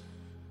different.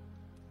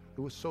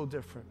 It was so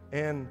different.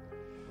 And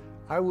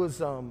I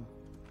was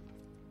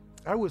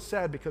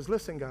sad because,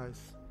 listen,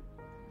 guys,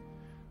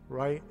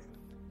 right?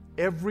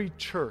 Every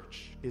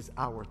church is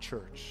our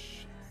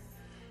church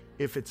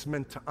if it's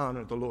meant to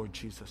honor the Lord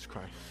Jesus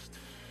Christ.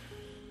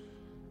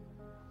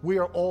 We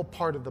are all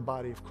part of the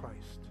body of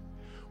Christ.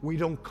 We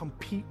don't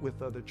compete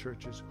with other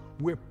churches.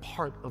 We're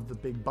part of the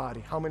big body.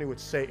 How many would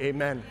say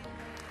amen?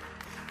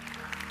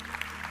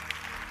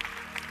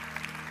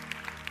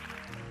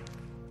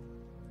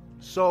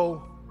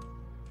 So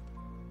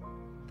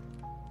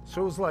it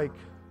was like,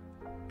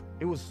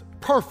 it was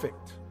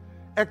perfect,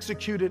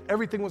 executed,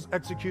 everything was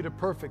executed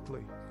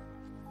perfectly.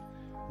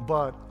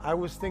 But I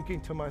was thinking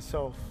to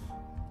myself,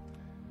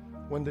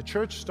 when the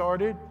church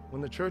started,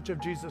 when the Church of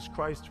Jesus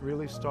Christ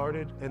really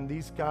started, and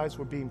these guys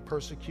were being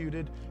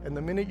persecuted, and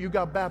the minute you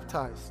got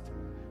baptized,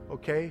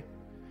 okay,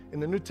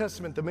 in the New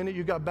Testament, the minute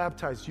you got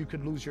baptized, you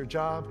could lose your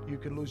job, you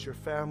could lose your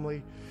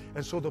family.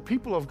 And so the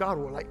people of God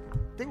were like,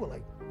 they were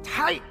like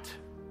tight.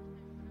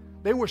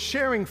 They were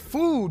sharing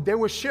food, they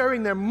were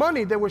sharing their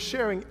money, they were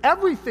sharing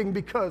everything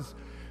because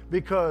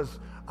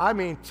I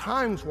mean,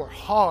 times were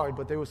hard,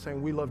 but they were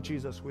saying, we love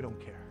Jesus, we don't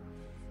care.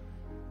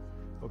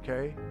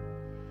 Okay?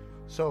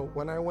 So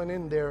when I went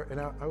in there,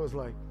 and I was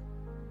like,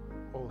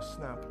 oh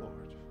snap,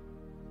 Lord.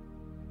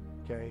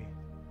 Okay?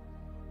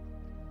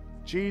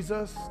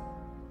 Jesus,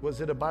 was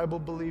it a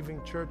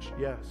Bible-believing church?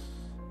 Yes.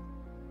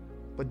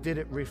 But did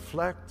it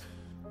reflect?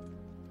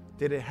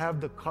 Did it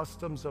have the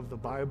customs of the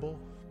Bible?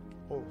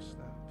 Oh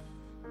snap.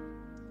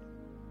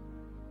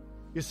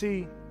 You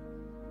see,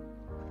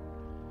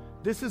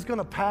 this is going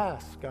to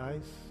pass,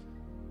 guys.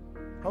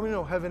 How many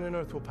know heaven and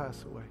earth will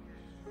pass away?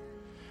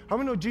 How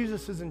many know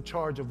Jesus is in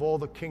charge of all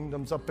the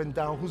kingdoms up and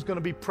down? Who's going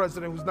to be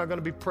president? Who's not going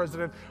to be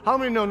president? How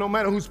many know no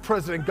matter who's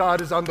president,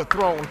 God is on the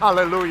throne?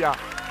 Hallelujah.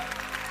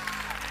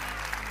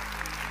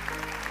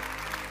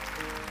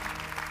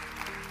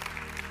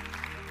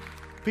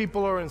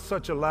 People are in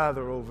such a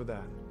lather over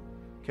that,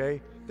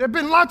 okay? There have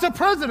been lots of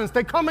presidents.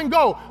 They come and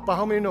go. But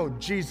how many know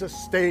Jesus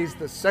stays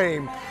the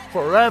same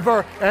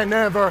forever and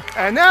ever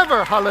and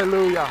ever?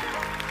 Hallelujah.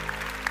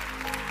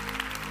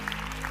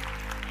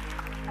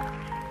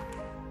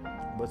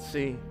 But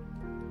see,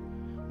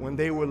 when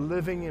they were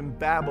living in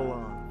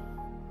Babylon,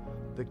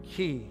 the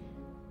key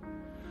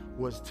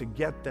was to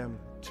get them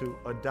to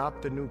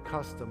adopt the new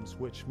customs,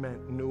 which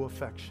meant new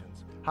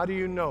affections. How do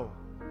you know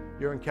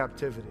you're in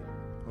captivity?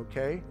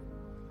 Okay?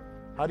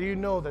 How do you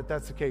know that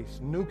that's the case?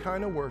 New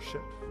kind of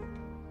worship,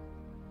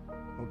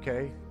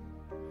 okay?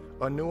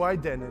 A new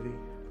identity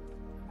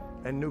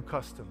and new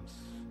customs.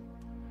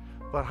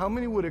 But how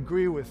many would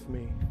agree with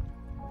me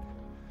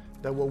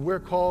that what we're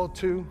called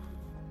to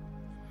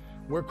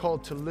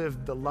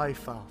live the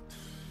life out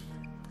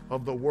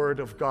of the Word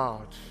of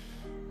God?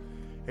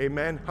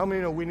 Amen? How many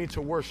know we need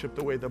to worship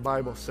the way the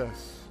Bible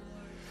says?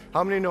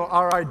 How many know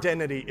our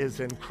identity is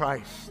in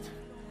Christ?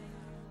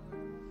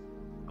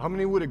 How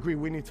many would agree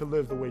we need to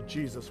live the way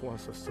Jesus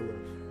wants us to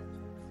live?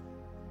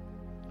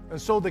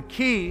 And so the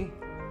key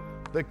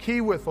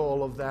with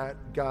all of that,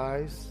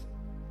 guys,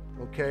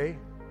 okay,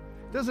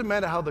 doesn't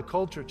matter how the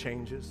culture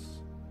changes,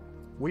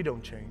 we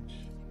don't change.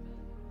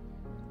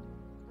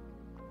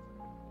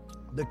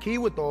 The key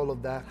with all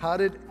of that, how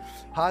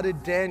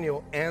did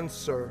Daniel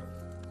answer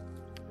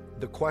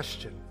the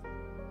question?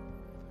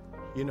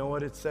 You know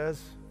what it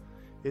says?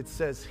 It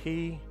says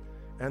he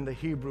and the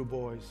Hebrew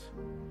boys,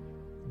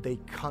 they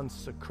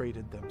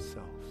consecrated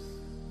themselves.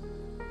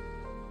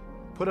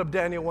 Put up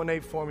Daniel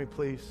 1:8 for me,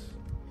 please.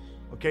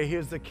 Okay,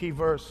 here's the key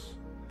verse.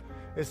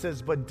 It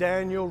says, but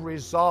Daniel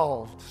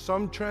resolved.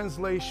 Some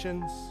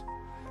translations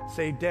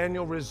say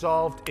Daniel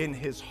resolved in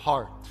his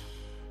heart.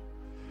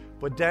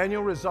 But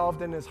Daniel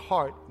resolved in his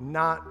heart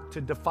not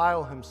to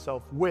defile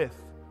himself with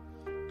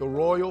the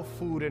royal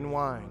food and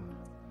wine.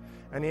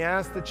 And he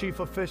asked the chief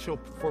official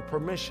for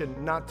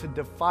permission not to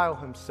defile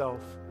himself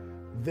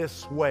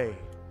this way.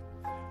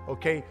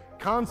 Okay,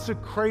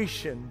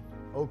 consecration,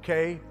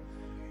 okay?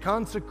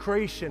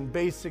 Consecration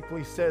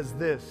basically says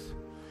this.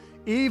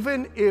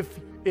 Even if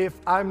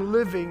I'm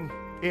living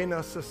in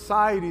a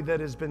society that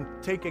has been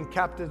taken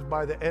captive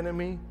by the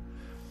enemy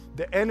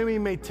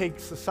may take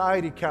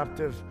society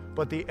captive,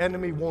 but the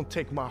enemy won't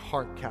take my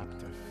heart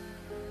captive.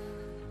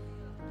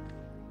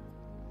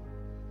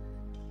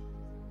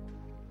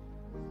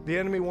 The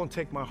enemy won't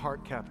take my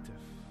heart captive.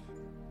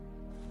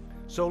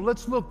 So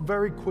let's look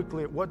very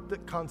quickly at what the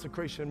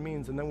consecration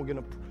means, and then we're going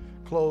to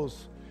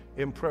close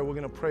in prayer. We're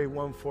going to pray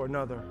one for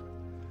another.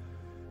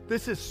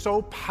 This is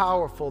so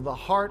powerful, the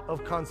heart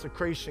of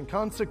consecration.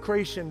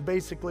 Consecration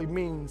basically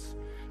means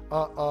 2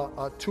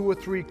 or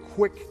 3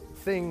 quick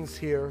things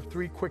here,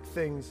 3 quick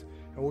things,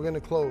 and we're going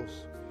to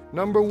close.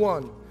 Number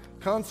 1,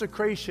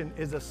 consecration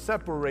is a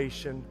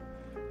separation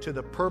to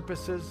the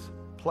purposes,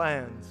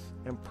 plans,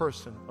 and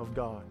person of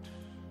God.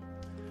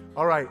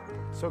 All right,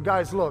 so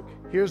guys, look,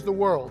 here's the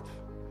world.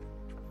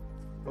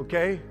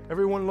 Okay?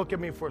 Everyone look at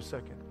me for a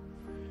second.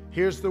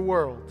 Here's the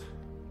world.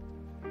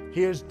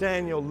 Here's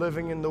Daniel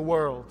living in the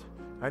world.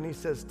 And he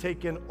says,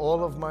 take in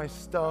all of my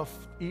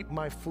stuff, eat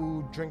my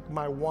food, drink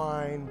my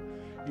wine,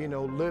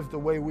 live the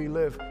way we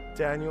live.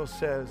 Daniel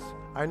says,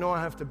 I know I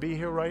have to be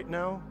here right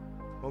now,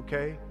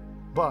 okay?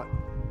 But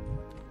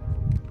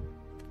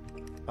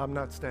I'm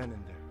not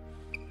standing there.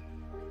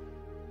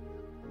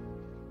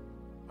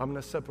 I'm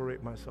going to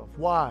separate myself.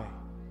 Why?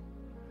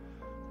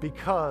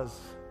 Because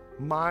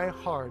my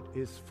heart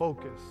is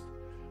focused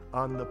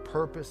on the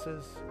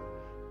purposes,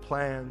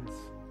 plans,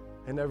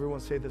 and everyone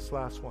say this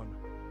last one,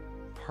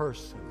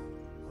 person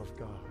of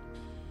God.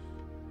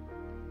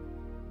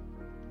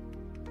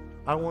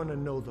 I want to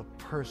know the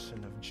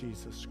person of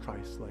Jesus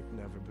Christ like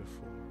never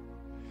before.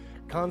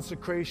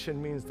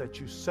 Consecration means that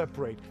you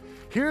separate.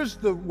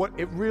 Here's what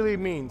it really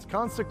means.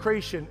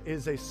 Consecration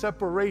is a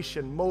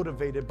separation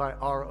motivated by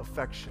our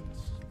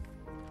affections.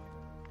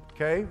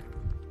 Okay?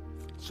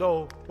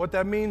 So what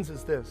that means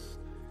is this.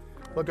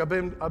 Look, I've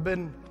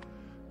been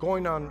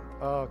going on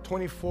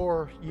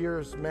 24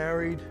 years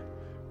married.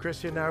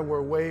 Christy and I were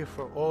away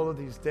for all of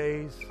these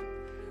days.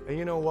 And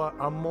you know what?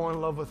 I'm more in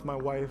love with my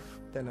wife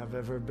than I've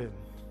ever been.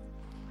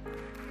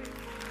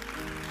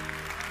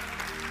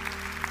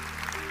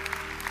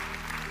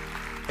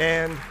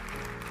 And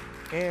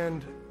I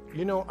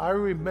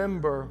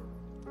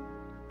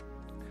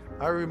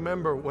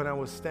remember when I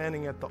was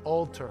standing at the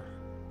altar.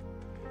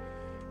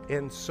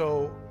 And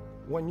so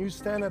when you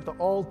stand at the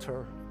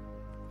altar,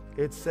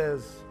 it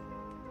says,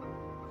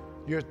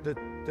 you're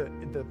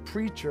the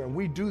preacher, and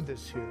we do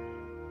this here.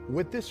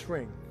 With this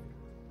ring,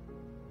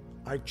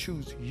 I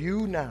choose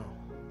you now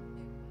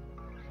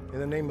in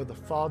the name of the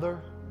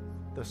Father,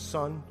 the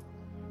Son,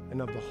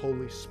 and of the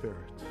Holy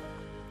Spirit.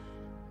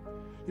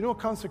 You know what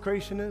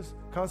consecration is?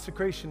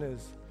 Consecration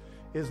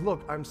is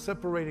look, I'm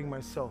separating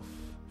myself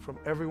from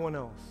everyone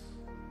else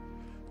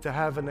to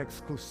have an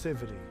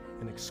exclusivity,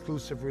 an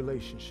exclusive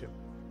relationship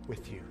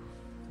with you.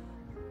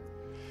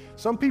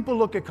 Some people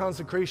look at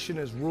consecration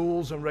as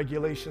rules and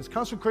regulations.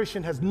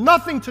 Consecration has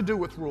nothing to do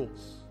with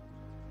rules.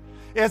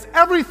 It has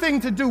everything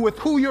to do with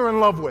who you're in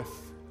love with.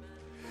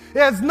 It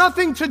has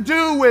nothing to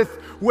do with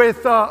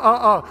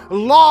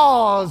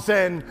laws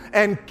and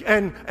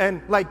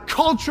like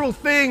cultural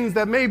things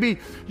that maybe,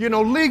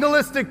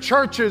 legalistic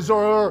churches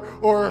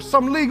or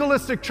some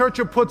legalistic church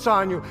puts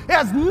on you. It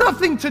has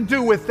nothing to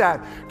do with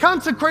that.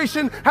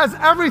 Consecration has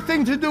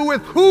everything to do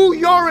with who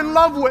you're in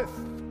love with.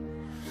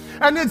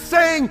 And it's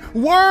saying,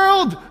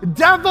 world,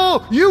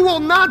 devil, you will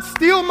not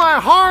steal my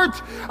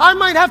heart. I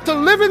might have to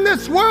live in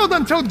this world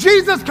until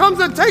Jesus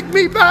comes and take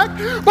me back,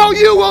 but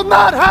you will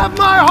not have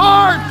my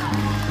heart.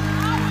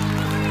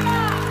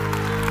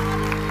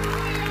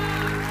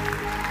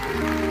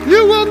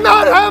 You will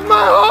not have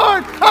my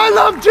heart. I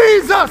love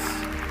Jesus.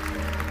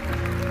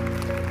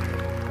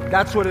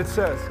 That's what it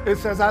says. It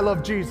says, I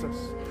love Jesus.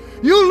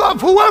 You love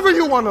whoever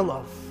you want to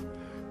love.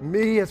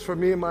 Me, as for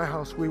me and my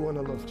house, we want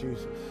to love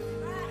Jesus.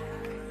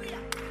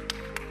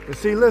 You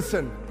see,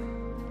 listen,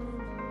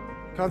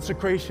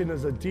 Consecration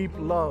is a deep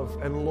love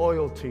and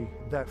loyalty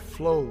that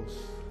flows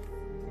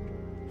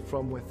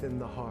from within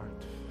the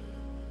heart.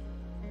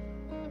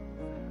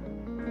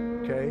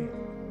 Okay?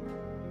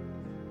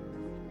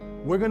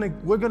 We're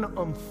gonna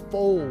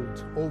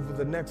unfold over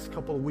the next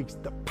couple of weeks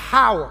the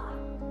power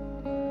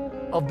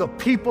of the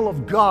people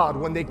of God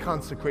when they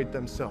consecrate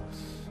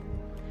themselves.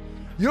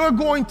 You're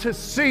going to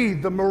see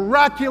the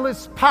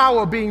miraculous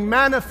power being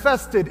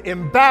manifested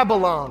in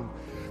Babylon,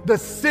 the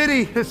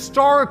city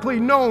historically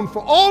known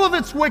for all of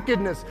its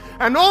wickedness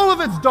and all of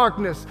its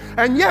darkness.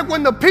 And yet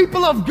when the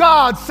people of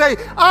God say,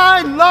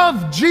 I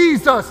love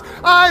Jesus,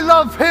 I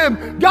love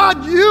Him,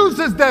 God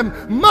uses them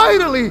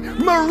mightily,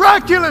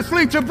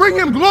 miraculously to bring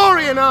Him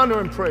glory and honor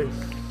and praise.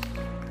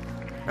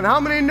 And how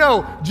many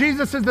know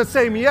Jesus is the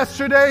same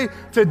yesterday,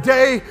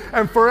 today,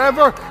 and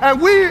forever?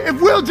 And if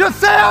we'll just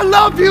say, I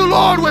love you,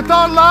 Lord, with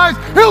our lives,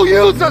 He'll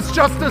use us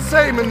just the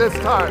same in this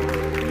time.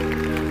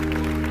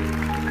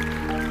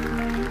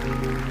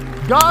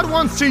 God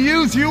wants to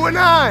use you and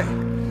I.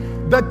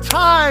 The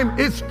time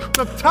is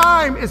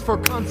for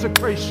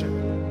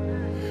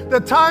consecration. The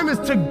time is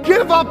to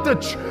give up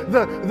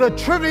the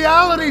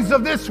trivialities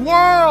of this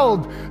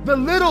world, the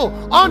little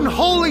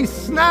unholy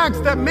snacks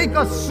that make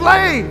us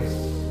slaves,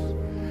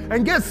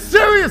 and get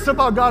serious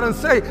about God and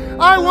say,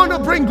 I want to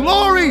bring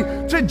glory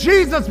to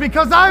Jesus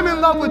because I'm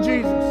in love with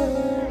Jesus.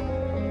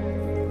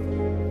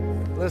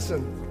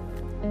 Listen,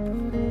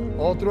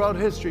 all throughout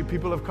history,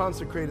 people have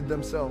consecrated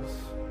themselves.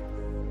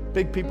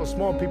 Big people,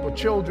 small people,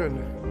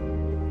 children.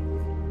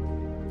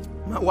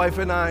 My wife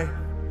and I,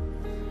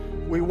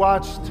 we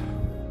watched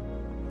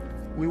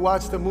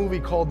a movie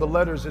called The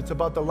Letters. It's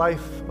about the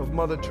life of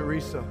Mother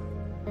Teresa.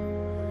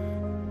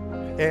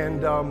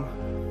 And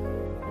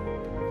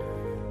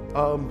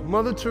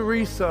Mother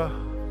Teresa,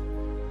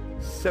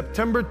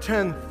 September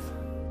 10th,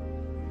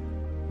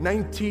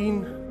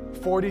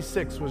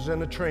 1946, was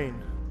in a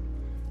train,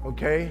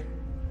 okay?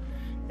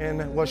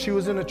 And while she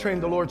was in a train,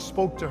 the Lord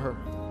spoke to her.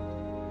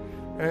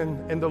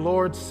 And the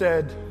Lord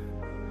said,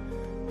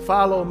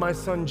 follow my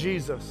son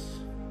Jesus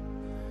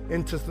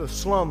into the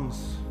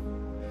slums,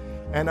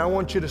 and I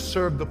want you to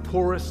serve the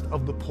poorest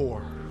of the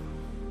poor.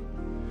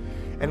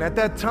 And at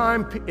that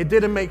time, it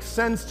didn't make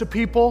sense to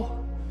people.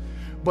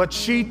 But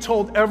she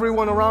told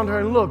everyone around her,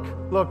 and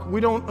look,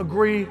 we don't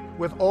agree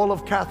with all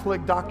of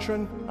Catholic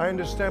doctrine. I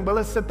understand, but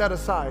let's set that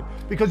aside.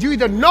 Because you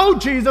either know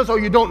Jesus or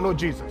you don't know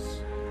Jesus.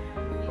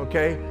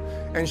 Okay?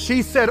 And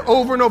she said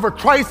over and over,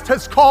 Christ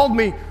has called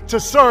me to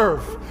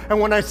serve. And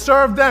when I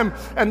serve them,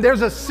 and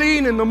there's a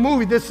scene in the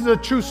movie, this is a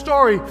true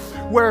story,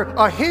 where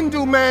a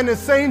Hindu man is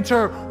saying to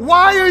her,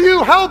 why are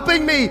you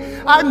helping me?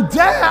 I'm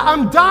dead,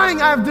 I'm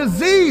dying, I have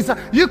disease.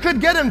 You could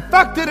get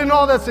infected and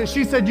all this. And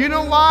she said, you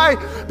know why?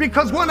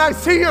 Because when I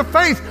see your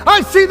face,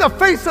 I see the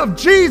face of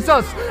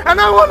Jesus. And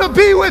I want to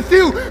be with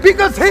you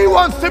because He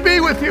wants to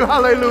be with you.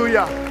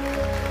 Hallelujah.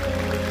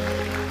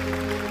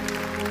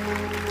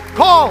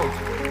 Called.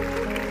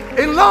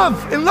 In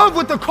love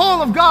with the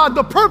call of God,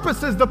 the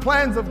purposes, the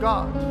plans of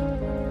God.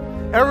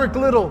 Eric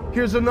Liddell,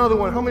 here's another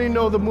one. How many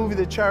know the movie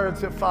The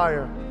Chariots of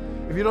Fire?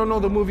 If you don't know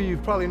the movie, you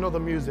probably know the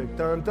music.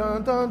 Dun,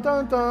 dun, dun,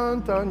 dun,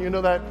 dun, dun. You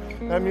know that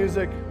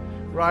music,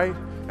 right?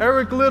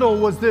 Eric Liddell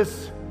was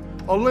this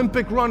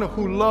Olympic runner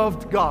who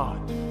loved God.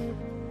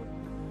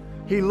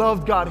 He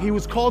loved God. He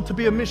was called to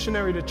be a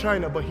missionary to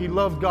China, but he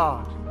loved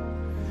God.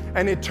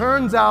 And it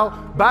turns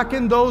out, back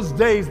in those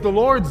days, the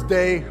Lord's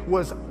Day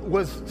was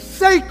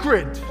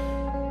sacred.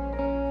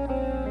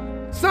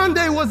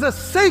 Sunday was a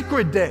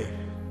sacred day.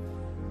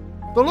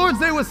 The Lord's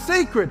Day was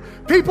sacred.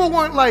 People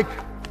weren't like,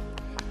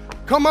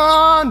 come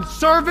on,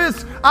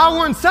 service,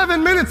 hour and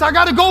 7 minutes, I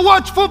got to go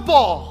watch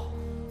football.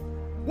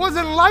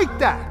 Wasn't like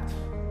that.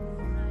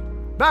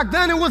 Back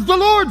then it was the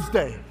Lord's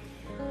Day.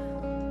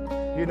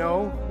 You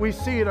know, we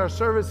see it, our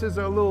services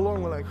are a little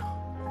long. We're like,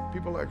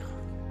 people are like,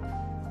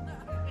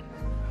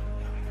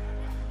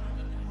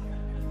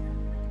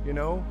 you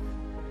know?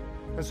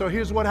 And so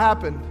here's what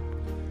happened.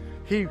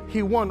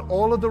 He won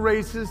all of the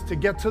races to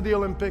get to the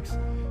Olympics.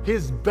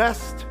 His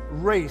best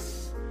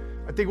race,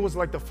 I think it was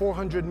like the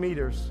 400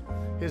 meters,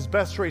 his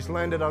best race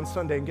landed on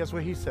Sunday. And guess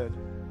what he said?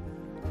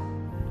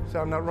 He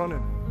said, I'm not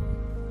running.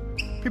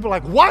 People are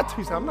like, what?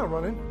 He said, I'm not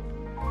running.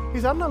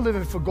 He said, I'm not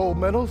living for gold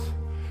medals.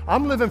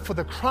 I'm living for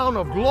the crown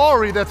of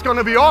glory that's going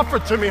to be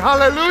offered to me.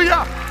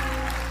 Hallelujah.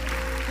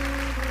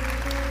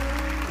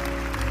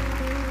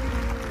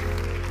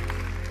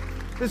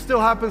 This still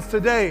happens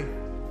today.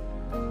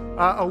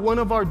 One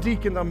of our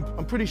deacons,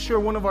 I'm pretty sure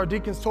one of our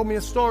deacons told me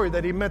a story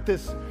that he met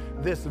this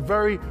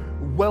very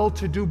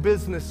well-to-do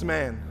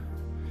businessman.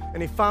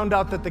 And he found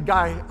out that the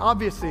guy,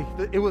 obviously,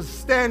 it was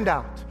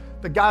standout.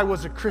 The guy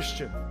was a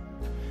Christian.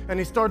 And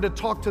he started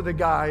to talk to the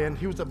guy, and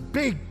he was a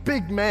big,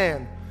 big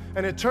man.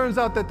 And it turns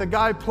out that the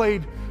guy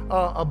played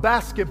a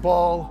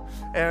basketball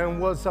and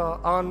was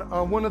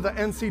on one of the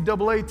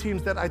NCAA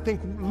teams that I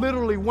think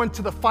literally went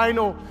to the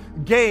final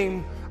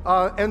game,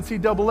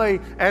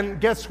 NCAA, and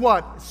guess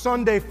what?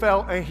 Sunday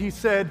fell, and he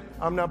said,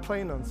 I'm not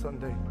playing on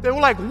Sunday. They were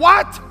like,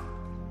 what?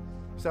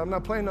 He said, I'm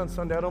not playing on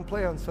Sunday. I don't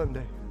play on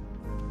Sunday.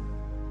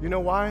 You know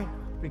why?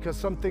 Because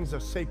some things are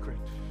sacred.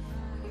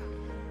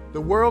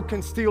 The world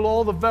can steal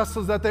all the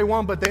vessels that they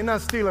want, but they're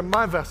not stealing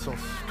my vessels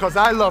because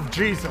I love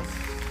Jesus.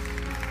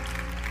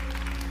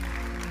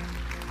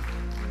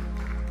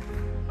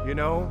 You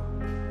know?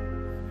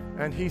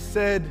 And he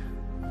said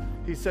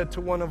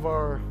to one of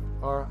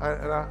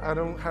I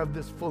don't have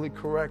this fully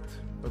correct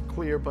or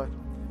clear, but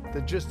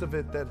the gist of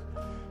it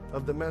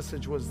of the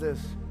message was this.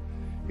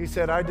 He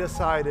said, I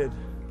decided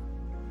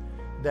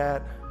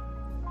that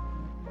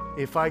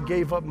if I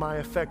gave up my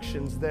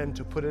affections then,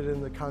 to put it in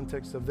the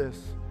context of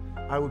this,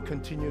 I would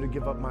continue to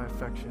give up my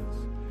affections.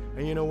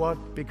 And you know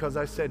what? Because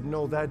I said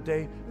no that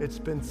day, it's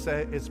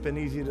been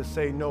easy to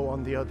say no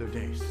on the other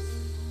days.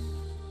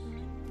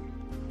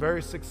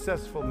 Very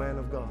successful man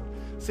of God.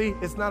 See,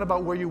 it's not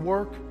about where you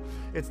work.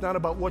 It's not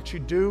about what you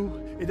do.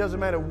 It doesn't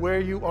matter where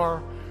you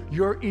are.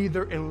 You're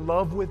either in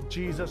love with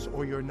Jesus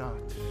or you're not.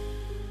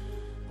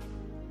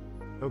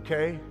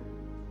 Okay?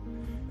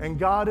 And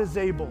God is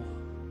able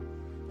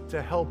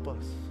to help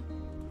us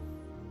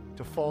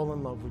to fall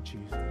in love with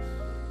Jesus.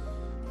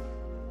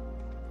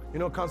 You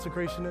know what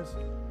consecration is?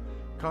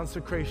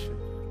 Consecration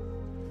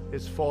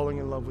is falling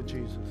in love with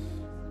Jesus.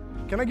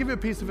 Can I give you a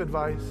piece of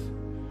advice?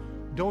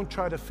 Don't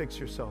try to fix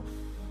yourself.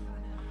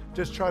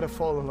 Just try to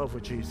fall in love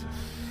with Jesus.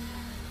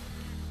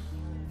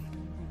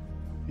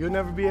 You'll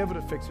never be able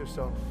to fix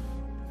yourself.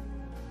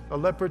 A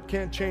leopard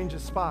can't change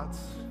his spots.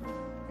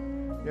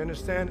 You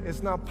understand?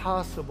 It's not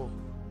possible.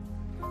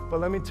 But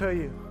let me tell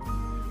you,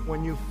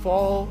 when you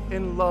fall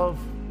in love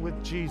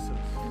with Jesus,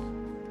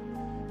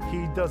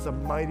 he does a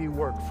mighty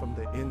work from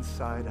the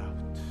inside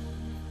out.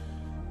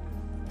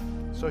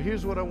 So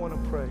here's what I want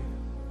to pray.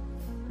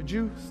 Could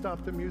you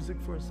stop the music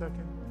for a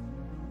second?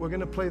 We're going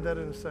to play that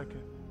in a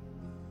second.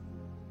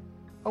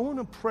 I want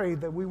to pray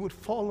that we would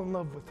fall in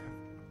love with him.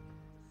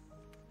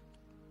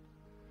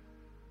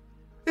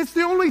 It's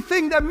the only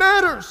thing that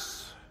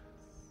matters.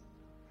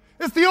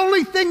 It's the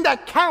only thing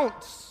that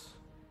counts,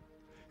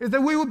 is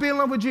that we would be in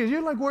love with Jesus.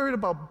 You're like worried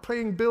about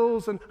paying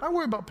bills, and I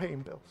worry about paying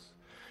bills.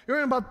 You're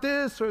worried about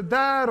this or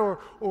that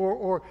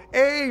or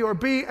A or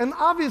B, and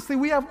obviously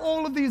we have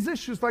all of these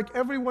issues like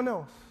everyone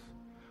else.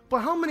 But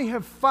how many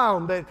have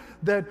found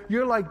that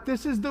you're like,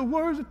 this is the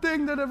worst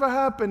thing that ever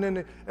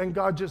happened, and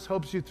God just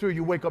helps you through.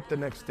 You wake up the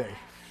next day.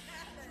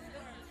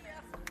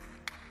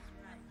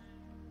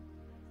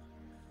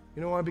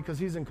 You know why? Because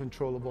he's in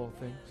control of all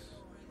things.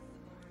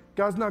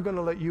 God's not going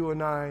to let you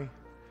and I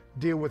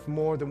deal with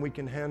more than we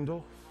can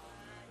handle.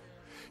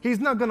 He's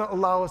not going to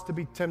allow us to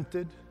be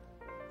tempted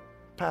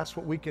past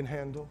what we can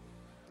handle.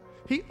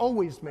 He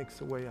always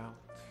makes a way out.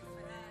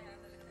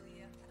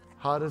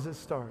 How does it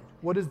start?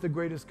 What is the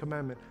greatest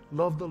commandment?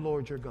 Love the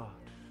Lord your God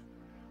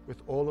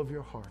with all of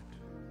your heart,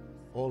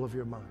 all of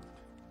your mind,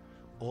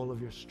 all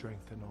of your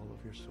strength, and all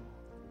of your soul.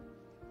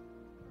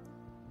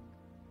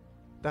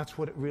 That's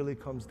what it really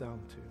comes down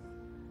to.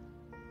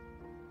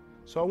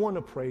 So I want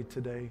to pray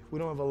today. We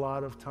don't have a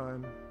lot of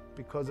time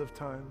because of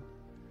time.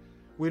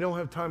 We don't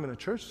have time in a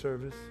church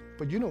service,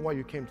 but you know why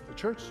you came to the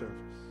church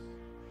service.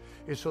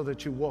 It's so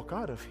that you walk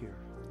out of here.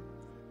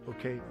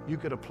 Okay, you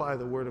could apply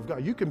the word of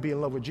God. You can be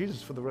in love with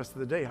Jesus for the rest of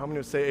the day. How many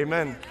would say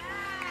amen?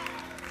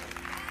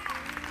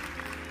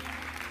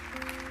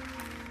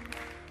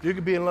 You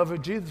could be in love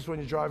with Jesus when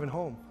you're driving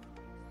home.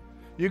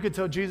 You could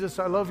tell Jesus,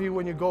 I love you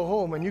when you go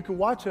home. And you can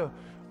watch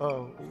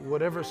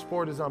whatever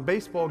sport is on,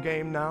 baseball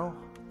game now,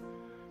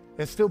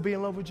 and still be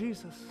in love with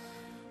Jesus.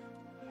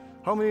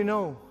 How many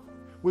know?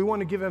 We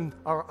want to give him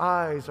our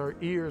eyes, our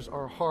ears,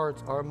 our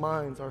hearts, our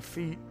minds, our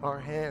feet, our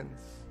hands.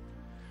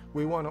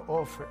 We want to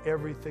offer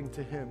everything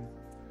to him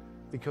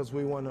because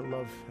we want to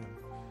love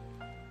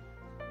him.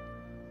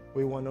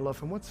 We want to love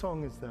him. What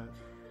song is that?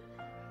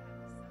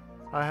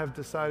 I have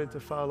decided to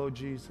follow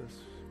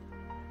Jesus.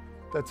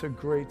 That's a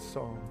great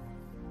song.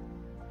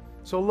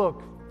 So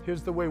look,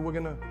 here's the way we're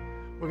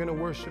gonna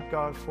worship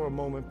God for a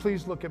moment.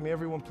 Please look at me.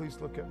 Everyone, please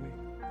look at me.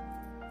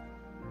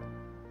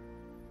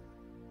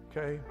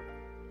 Okay?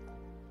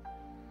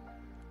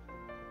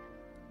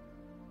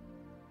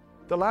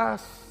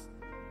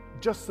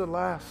 Just the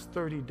last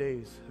 30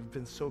 days have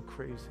been so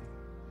crazy,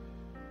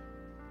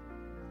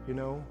 you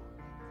know?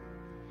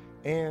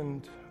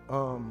 And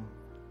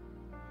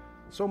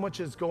so much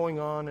is going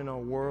on in our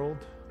world.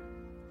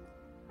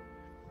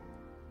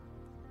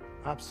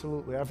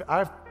 Absolutely.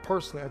 I've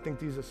personally, I think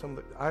these are some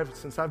of the,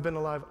 since I've been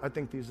alive, I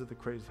think these are the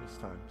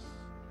craziest times,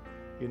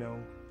 you know?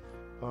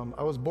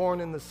 I was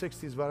born in the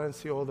 60s, but I didn't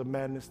see all the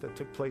madness that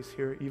took place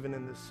here, even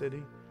in this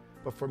city.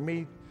 But for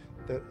me,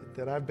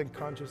 that I've been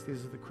conscious,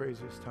 these are the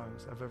craziest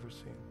times I've ever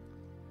seen.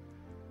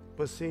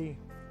 But see,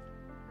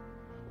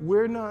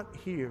 we're not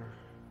here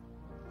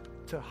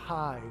to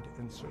hide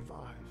and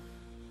survive.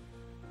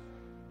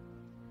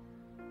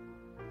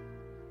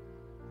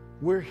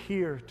 We're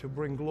here to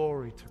bring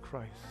glory to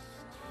Christ.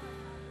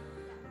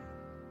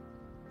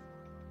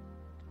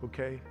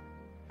 Okay?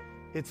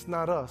 It's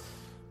not us,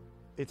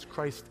 it's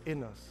Christ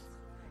in us,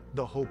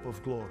 the hope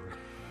of glory.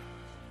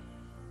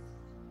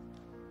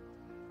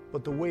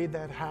 But the way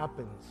that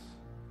happens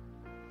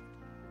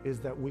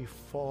is that we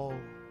fall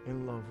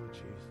in love with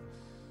Jesus.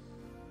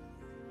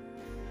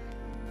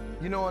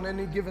 You know, on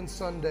any given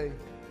Sunday,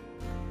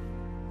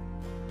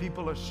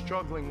 people are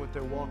struggling with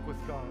their walk with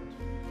God.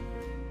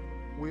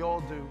 We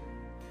all do.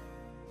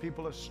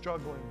 People are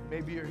struggling.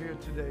 Maybe you're here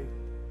today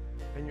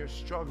and you're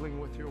struggling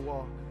with your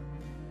walk.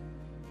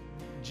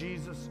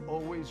 Jesus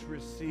always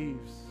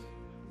receives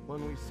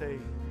when we say,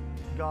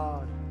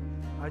 God,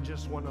 I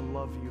just want to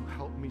love you.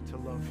 Help me to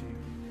love you.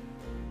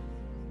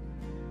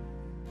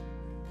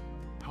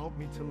 Help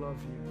me to love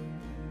you.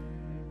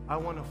 I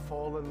want to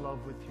fall in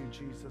love with you,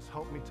 Jesus.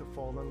 Help me to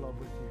fall in love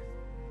with you.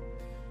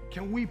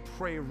 Can we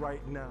pray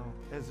right now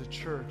as a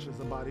church, as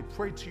a body?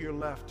 Pray to your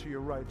left, to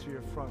your right, to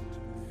your front.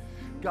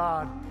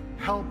 God,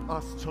 help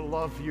us to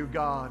love you,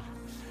 God.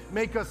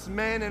 Make us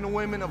men and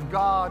women of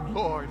God,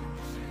 Lord.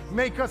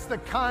 Make us the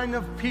kind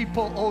of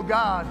people, oh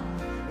God,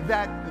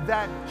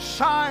 that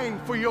shine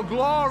for your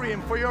glory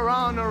and for your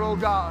honor, oh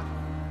God.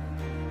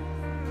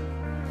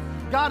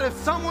 God, if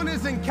someone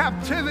is in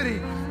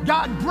captivity,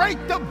 God, break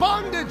the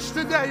bondage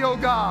today, oh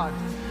God.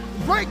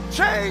 Break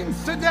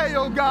chains today,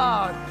 oh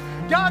God.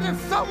 God, if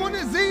someone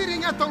is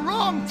eating at the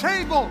wrong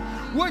table,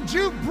 would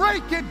you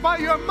break it by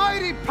your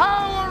mighty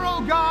power,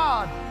 oh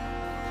God?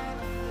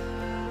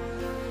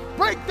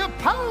 Break the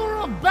power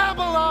of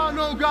Babylon,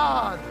 oh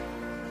God.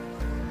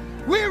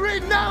 We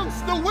renounce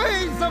the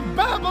ways of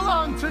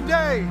Babylon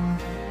today.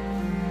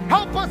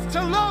 Help us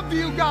to love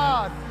you,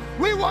 God.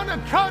 We want to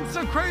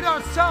consecrate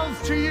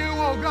ourselves to you,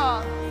 oh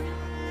God.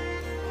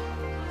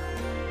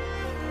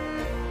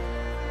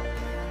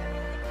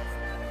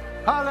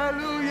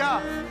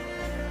 Hallelujah.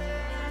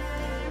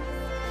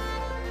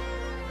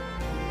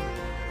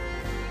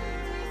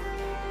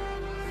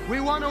 We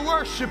want to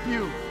worship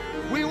you.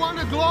 We want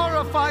to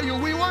glorify you.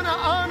 We want to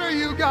honor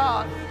you,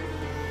 God.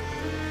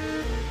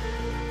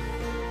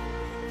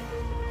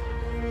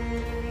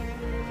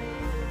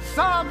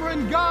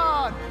 Sovereign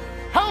God,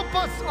 help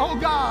us, oh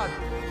God.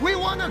 We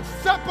want to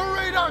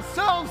separate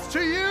ourselves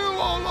to you,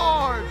 oh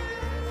Lord.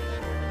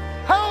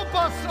 Help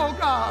us, oh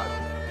God.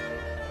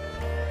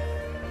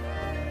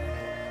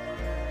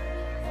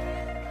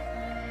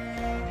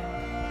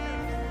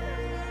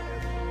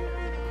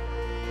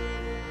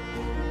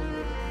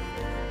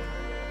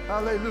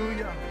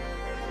 Hallelujah.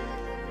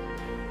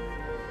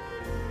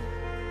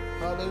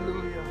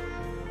 Hallelujah.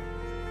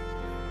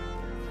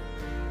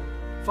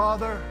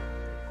 Father,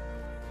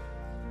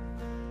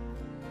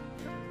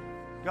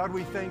 God,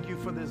 we thank you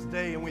for this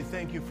day and we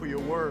thank you for your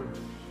word.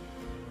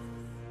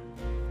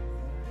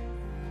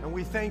 And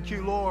we thank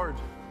you, Lord,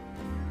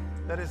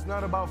 that it's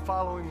not about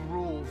following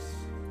rules.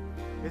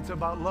 It's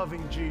about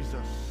loving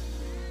Jesus.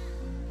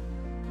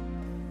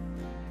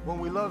 When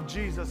we love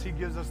Jesus, he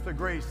gives us the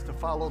grace to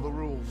follow the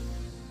rules.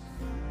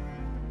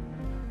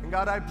 And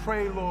God, I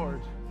pray,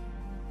 Lord,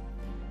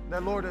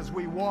 that, Lord, as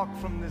we walk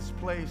from this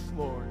place,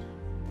 Lord,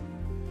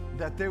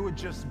 that there would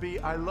just be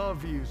I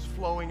love yous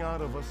flowing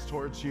out of us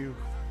towards you.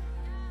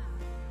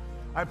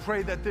 I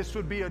pray that this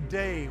would be a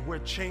day where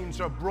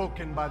chains are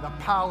broken by the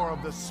power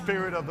of the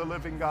Spirit of the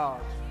living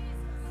God.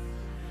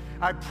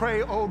 I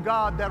pray, oh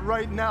God, that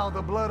right now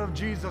the blood of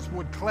Jesus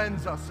would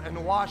cleanse us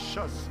and wash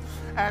us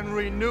and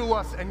renew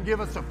us and give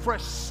us a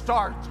fresh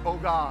start, oh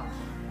God.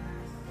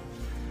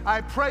 I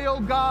pray, oh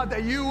God,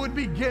 that you would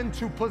begin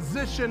to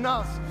position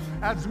us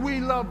as we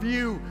love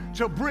you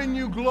to bring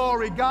you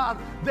glory. God,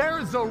 there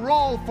is a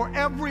role for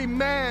every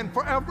man,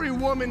 for every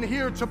woman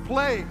here to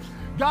play.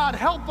 God,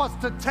 help us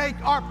to take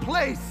our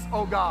place,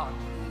 oh God.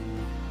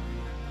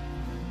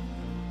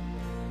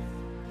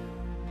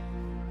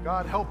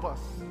 God, help us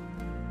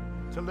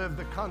to live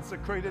the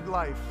consecrated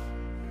life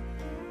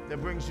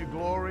that brings you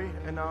glory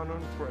and honor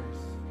and praise.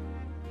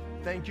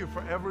 Thank you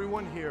for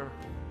everyone here.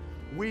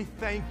 We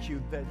thank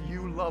you that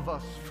you love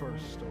us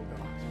first, oh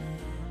God.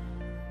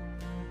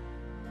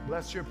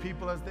 Bless your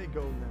people as they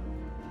go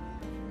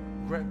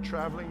now. Grant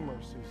traveling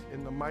mercies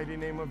in the mighty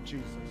name of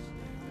Jesus.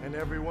 And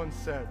everyone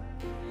said,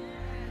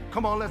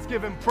 come on, let's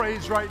give him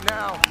praise right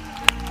now.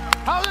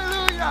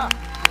 Hallelujah.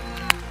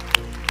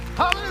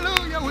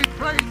 Hallelujah, we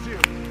praise you.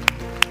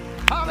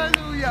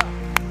 Hallelujah.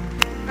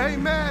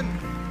 Amen.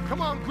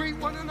 Come on, greet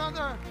one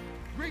another.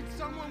 Greet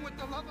someone with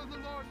the love of the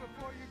Lord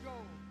before you go.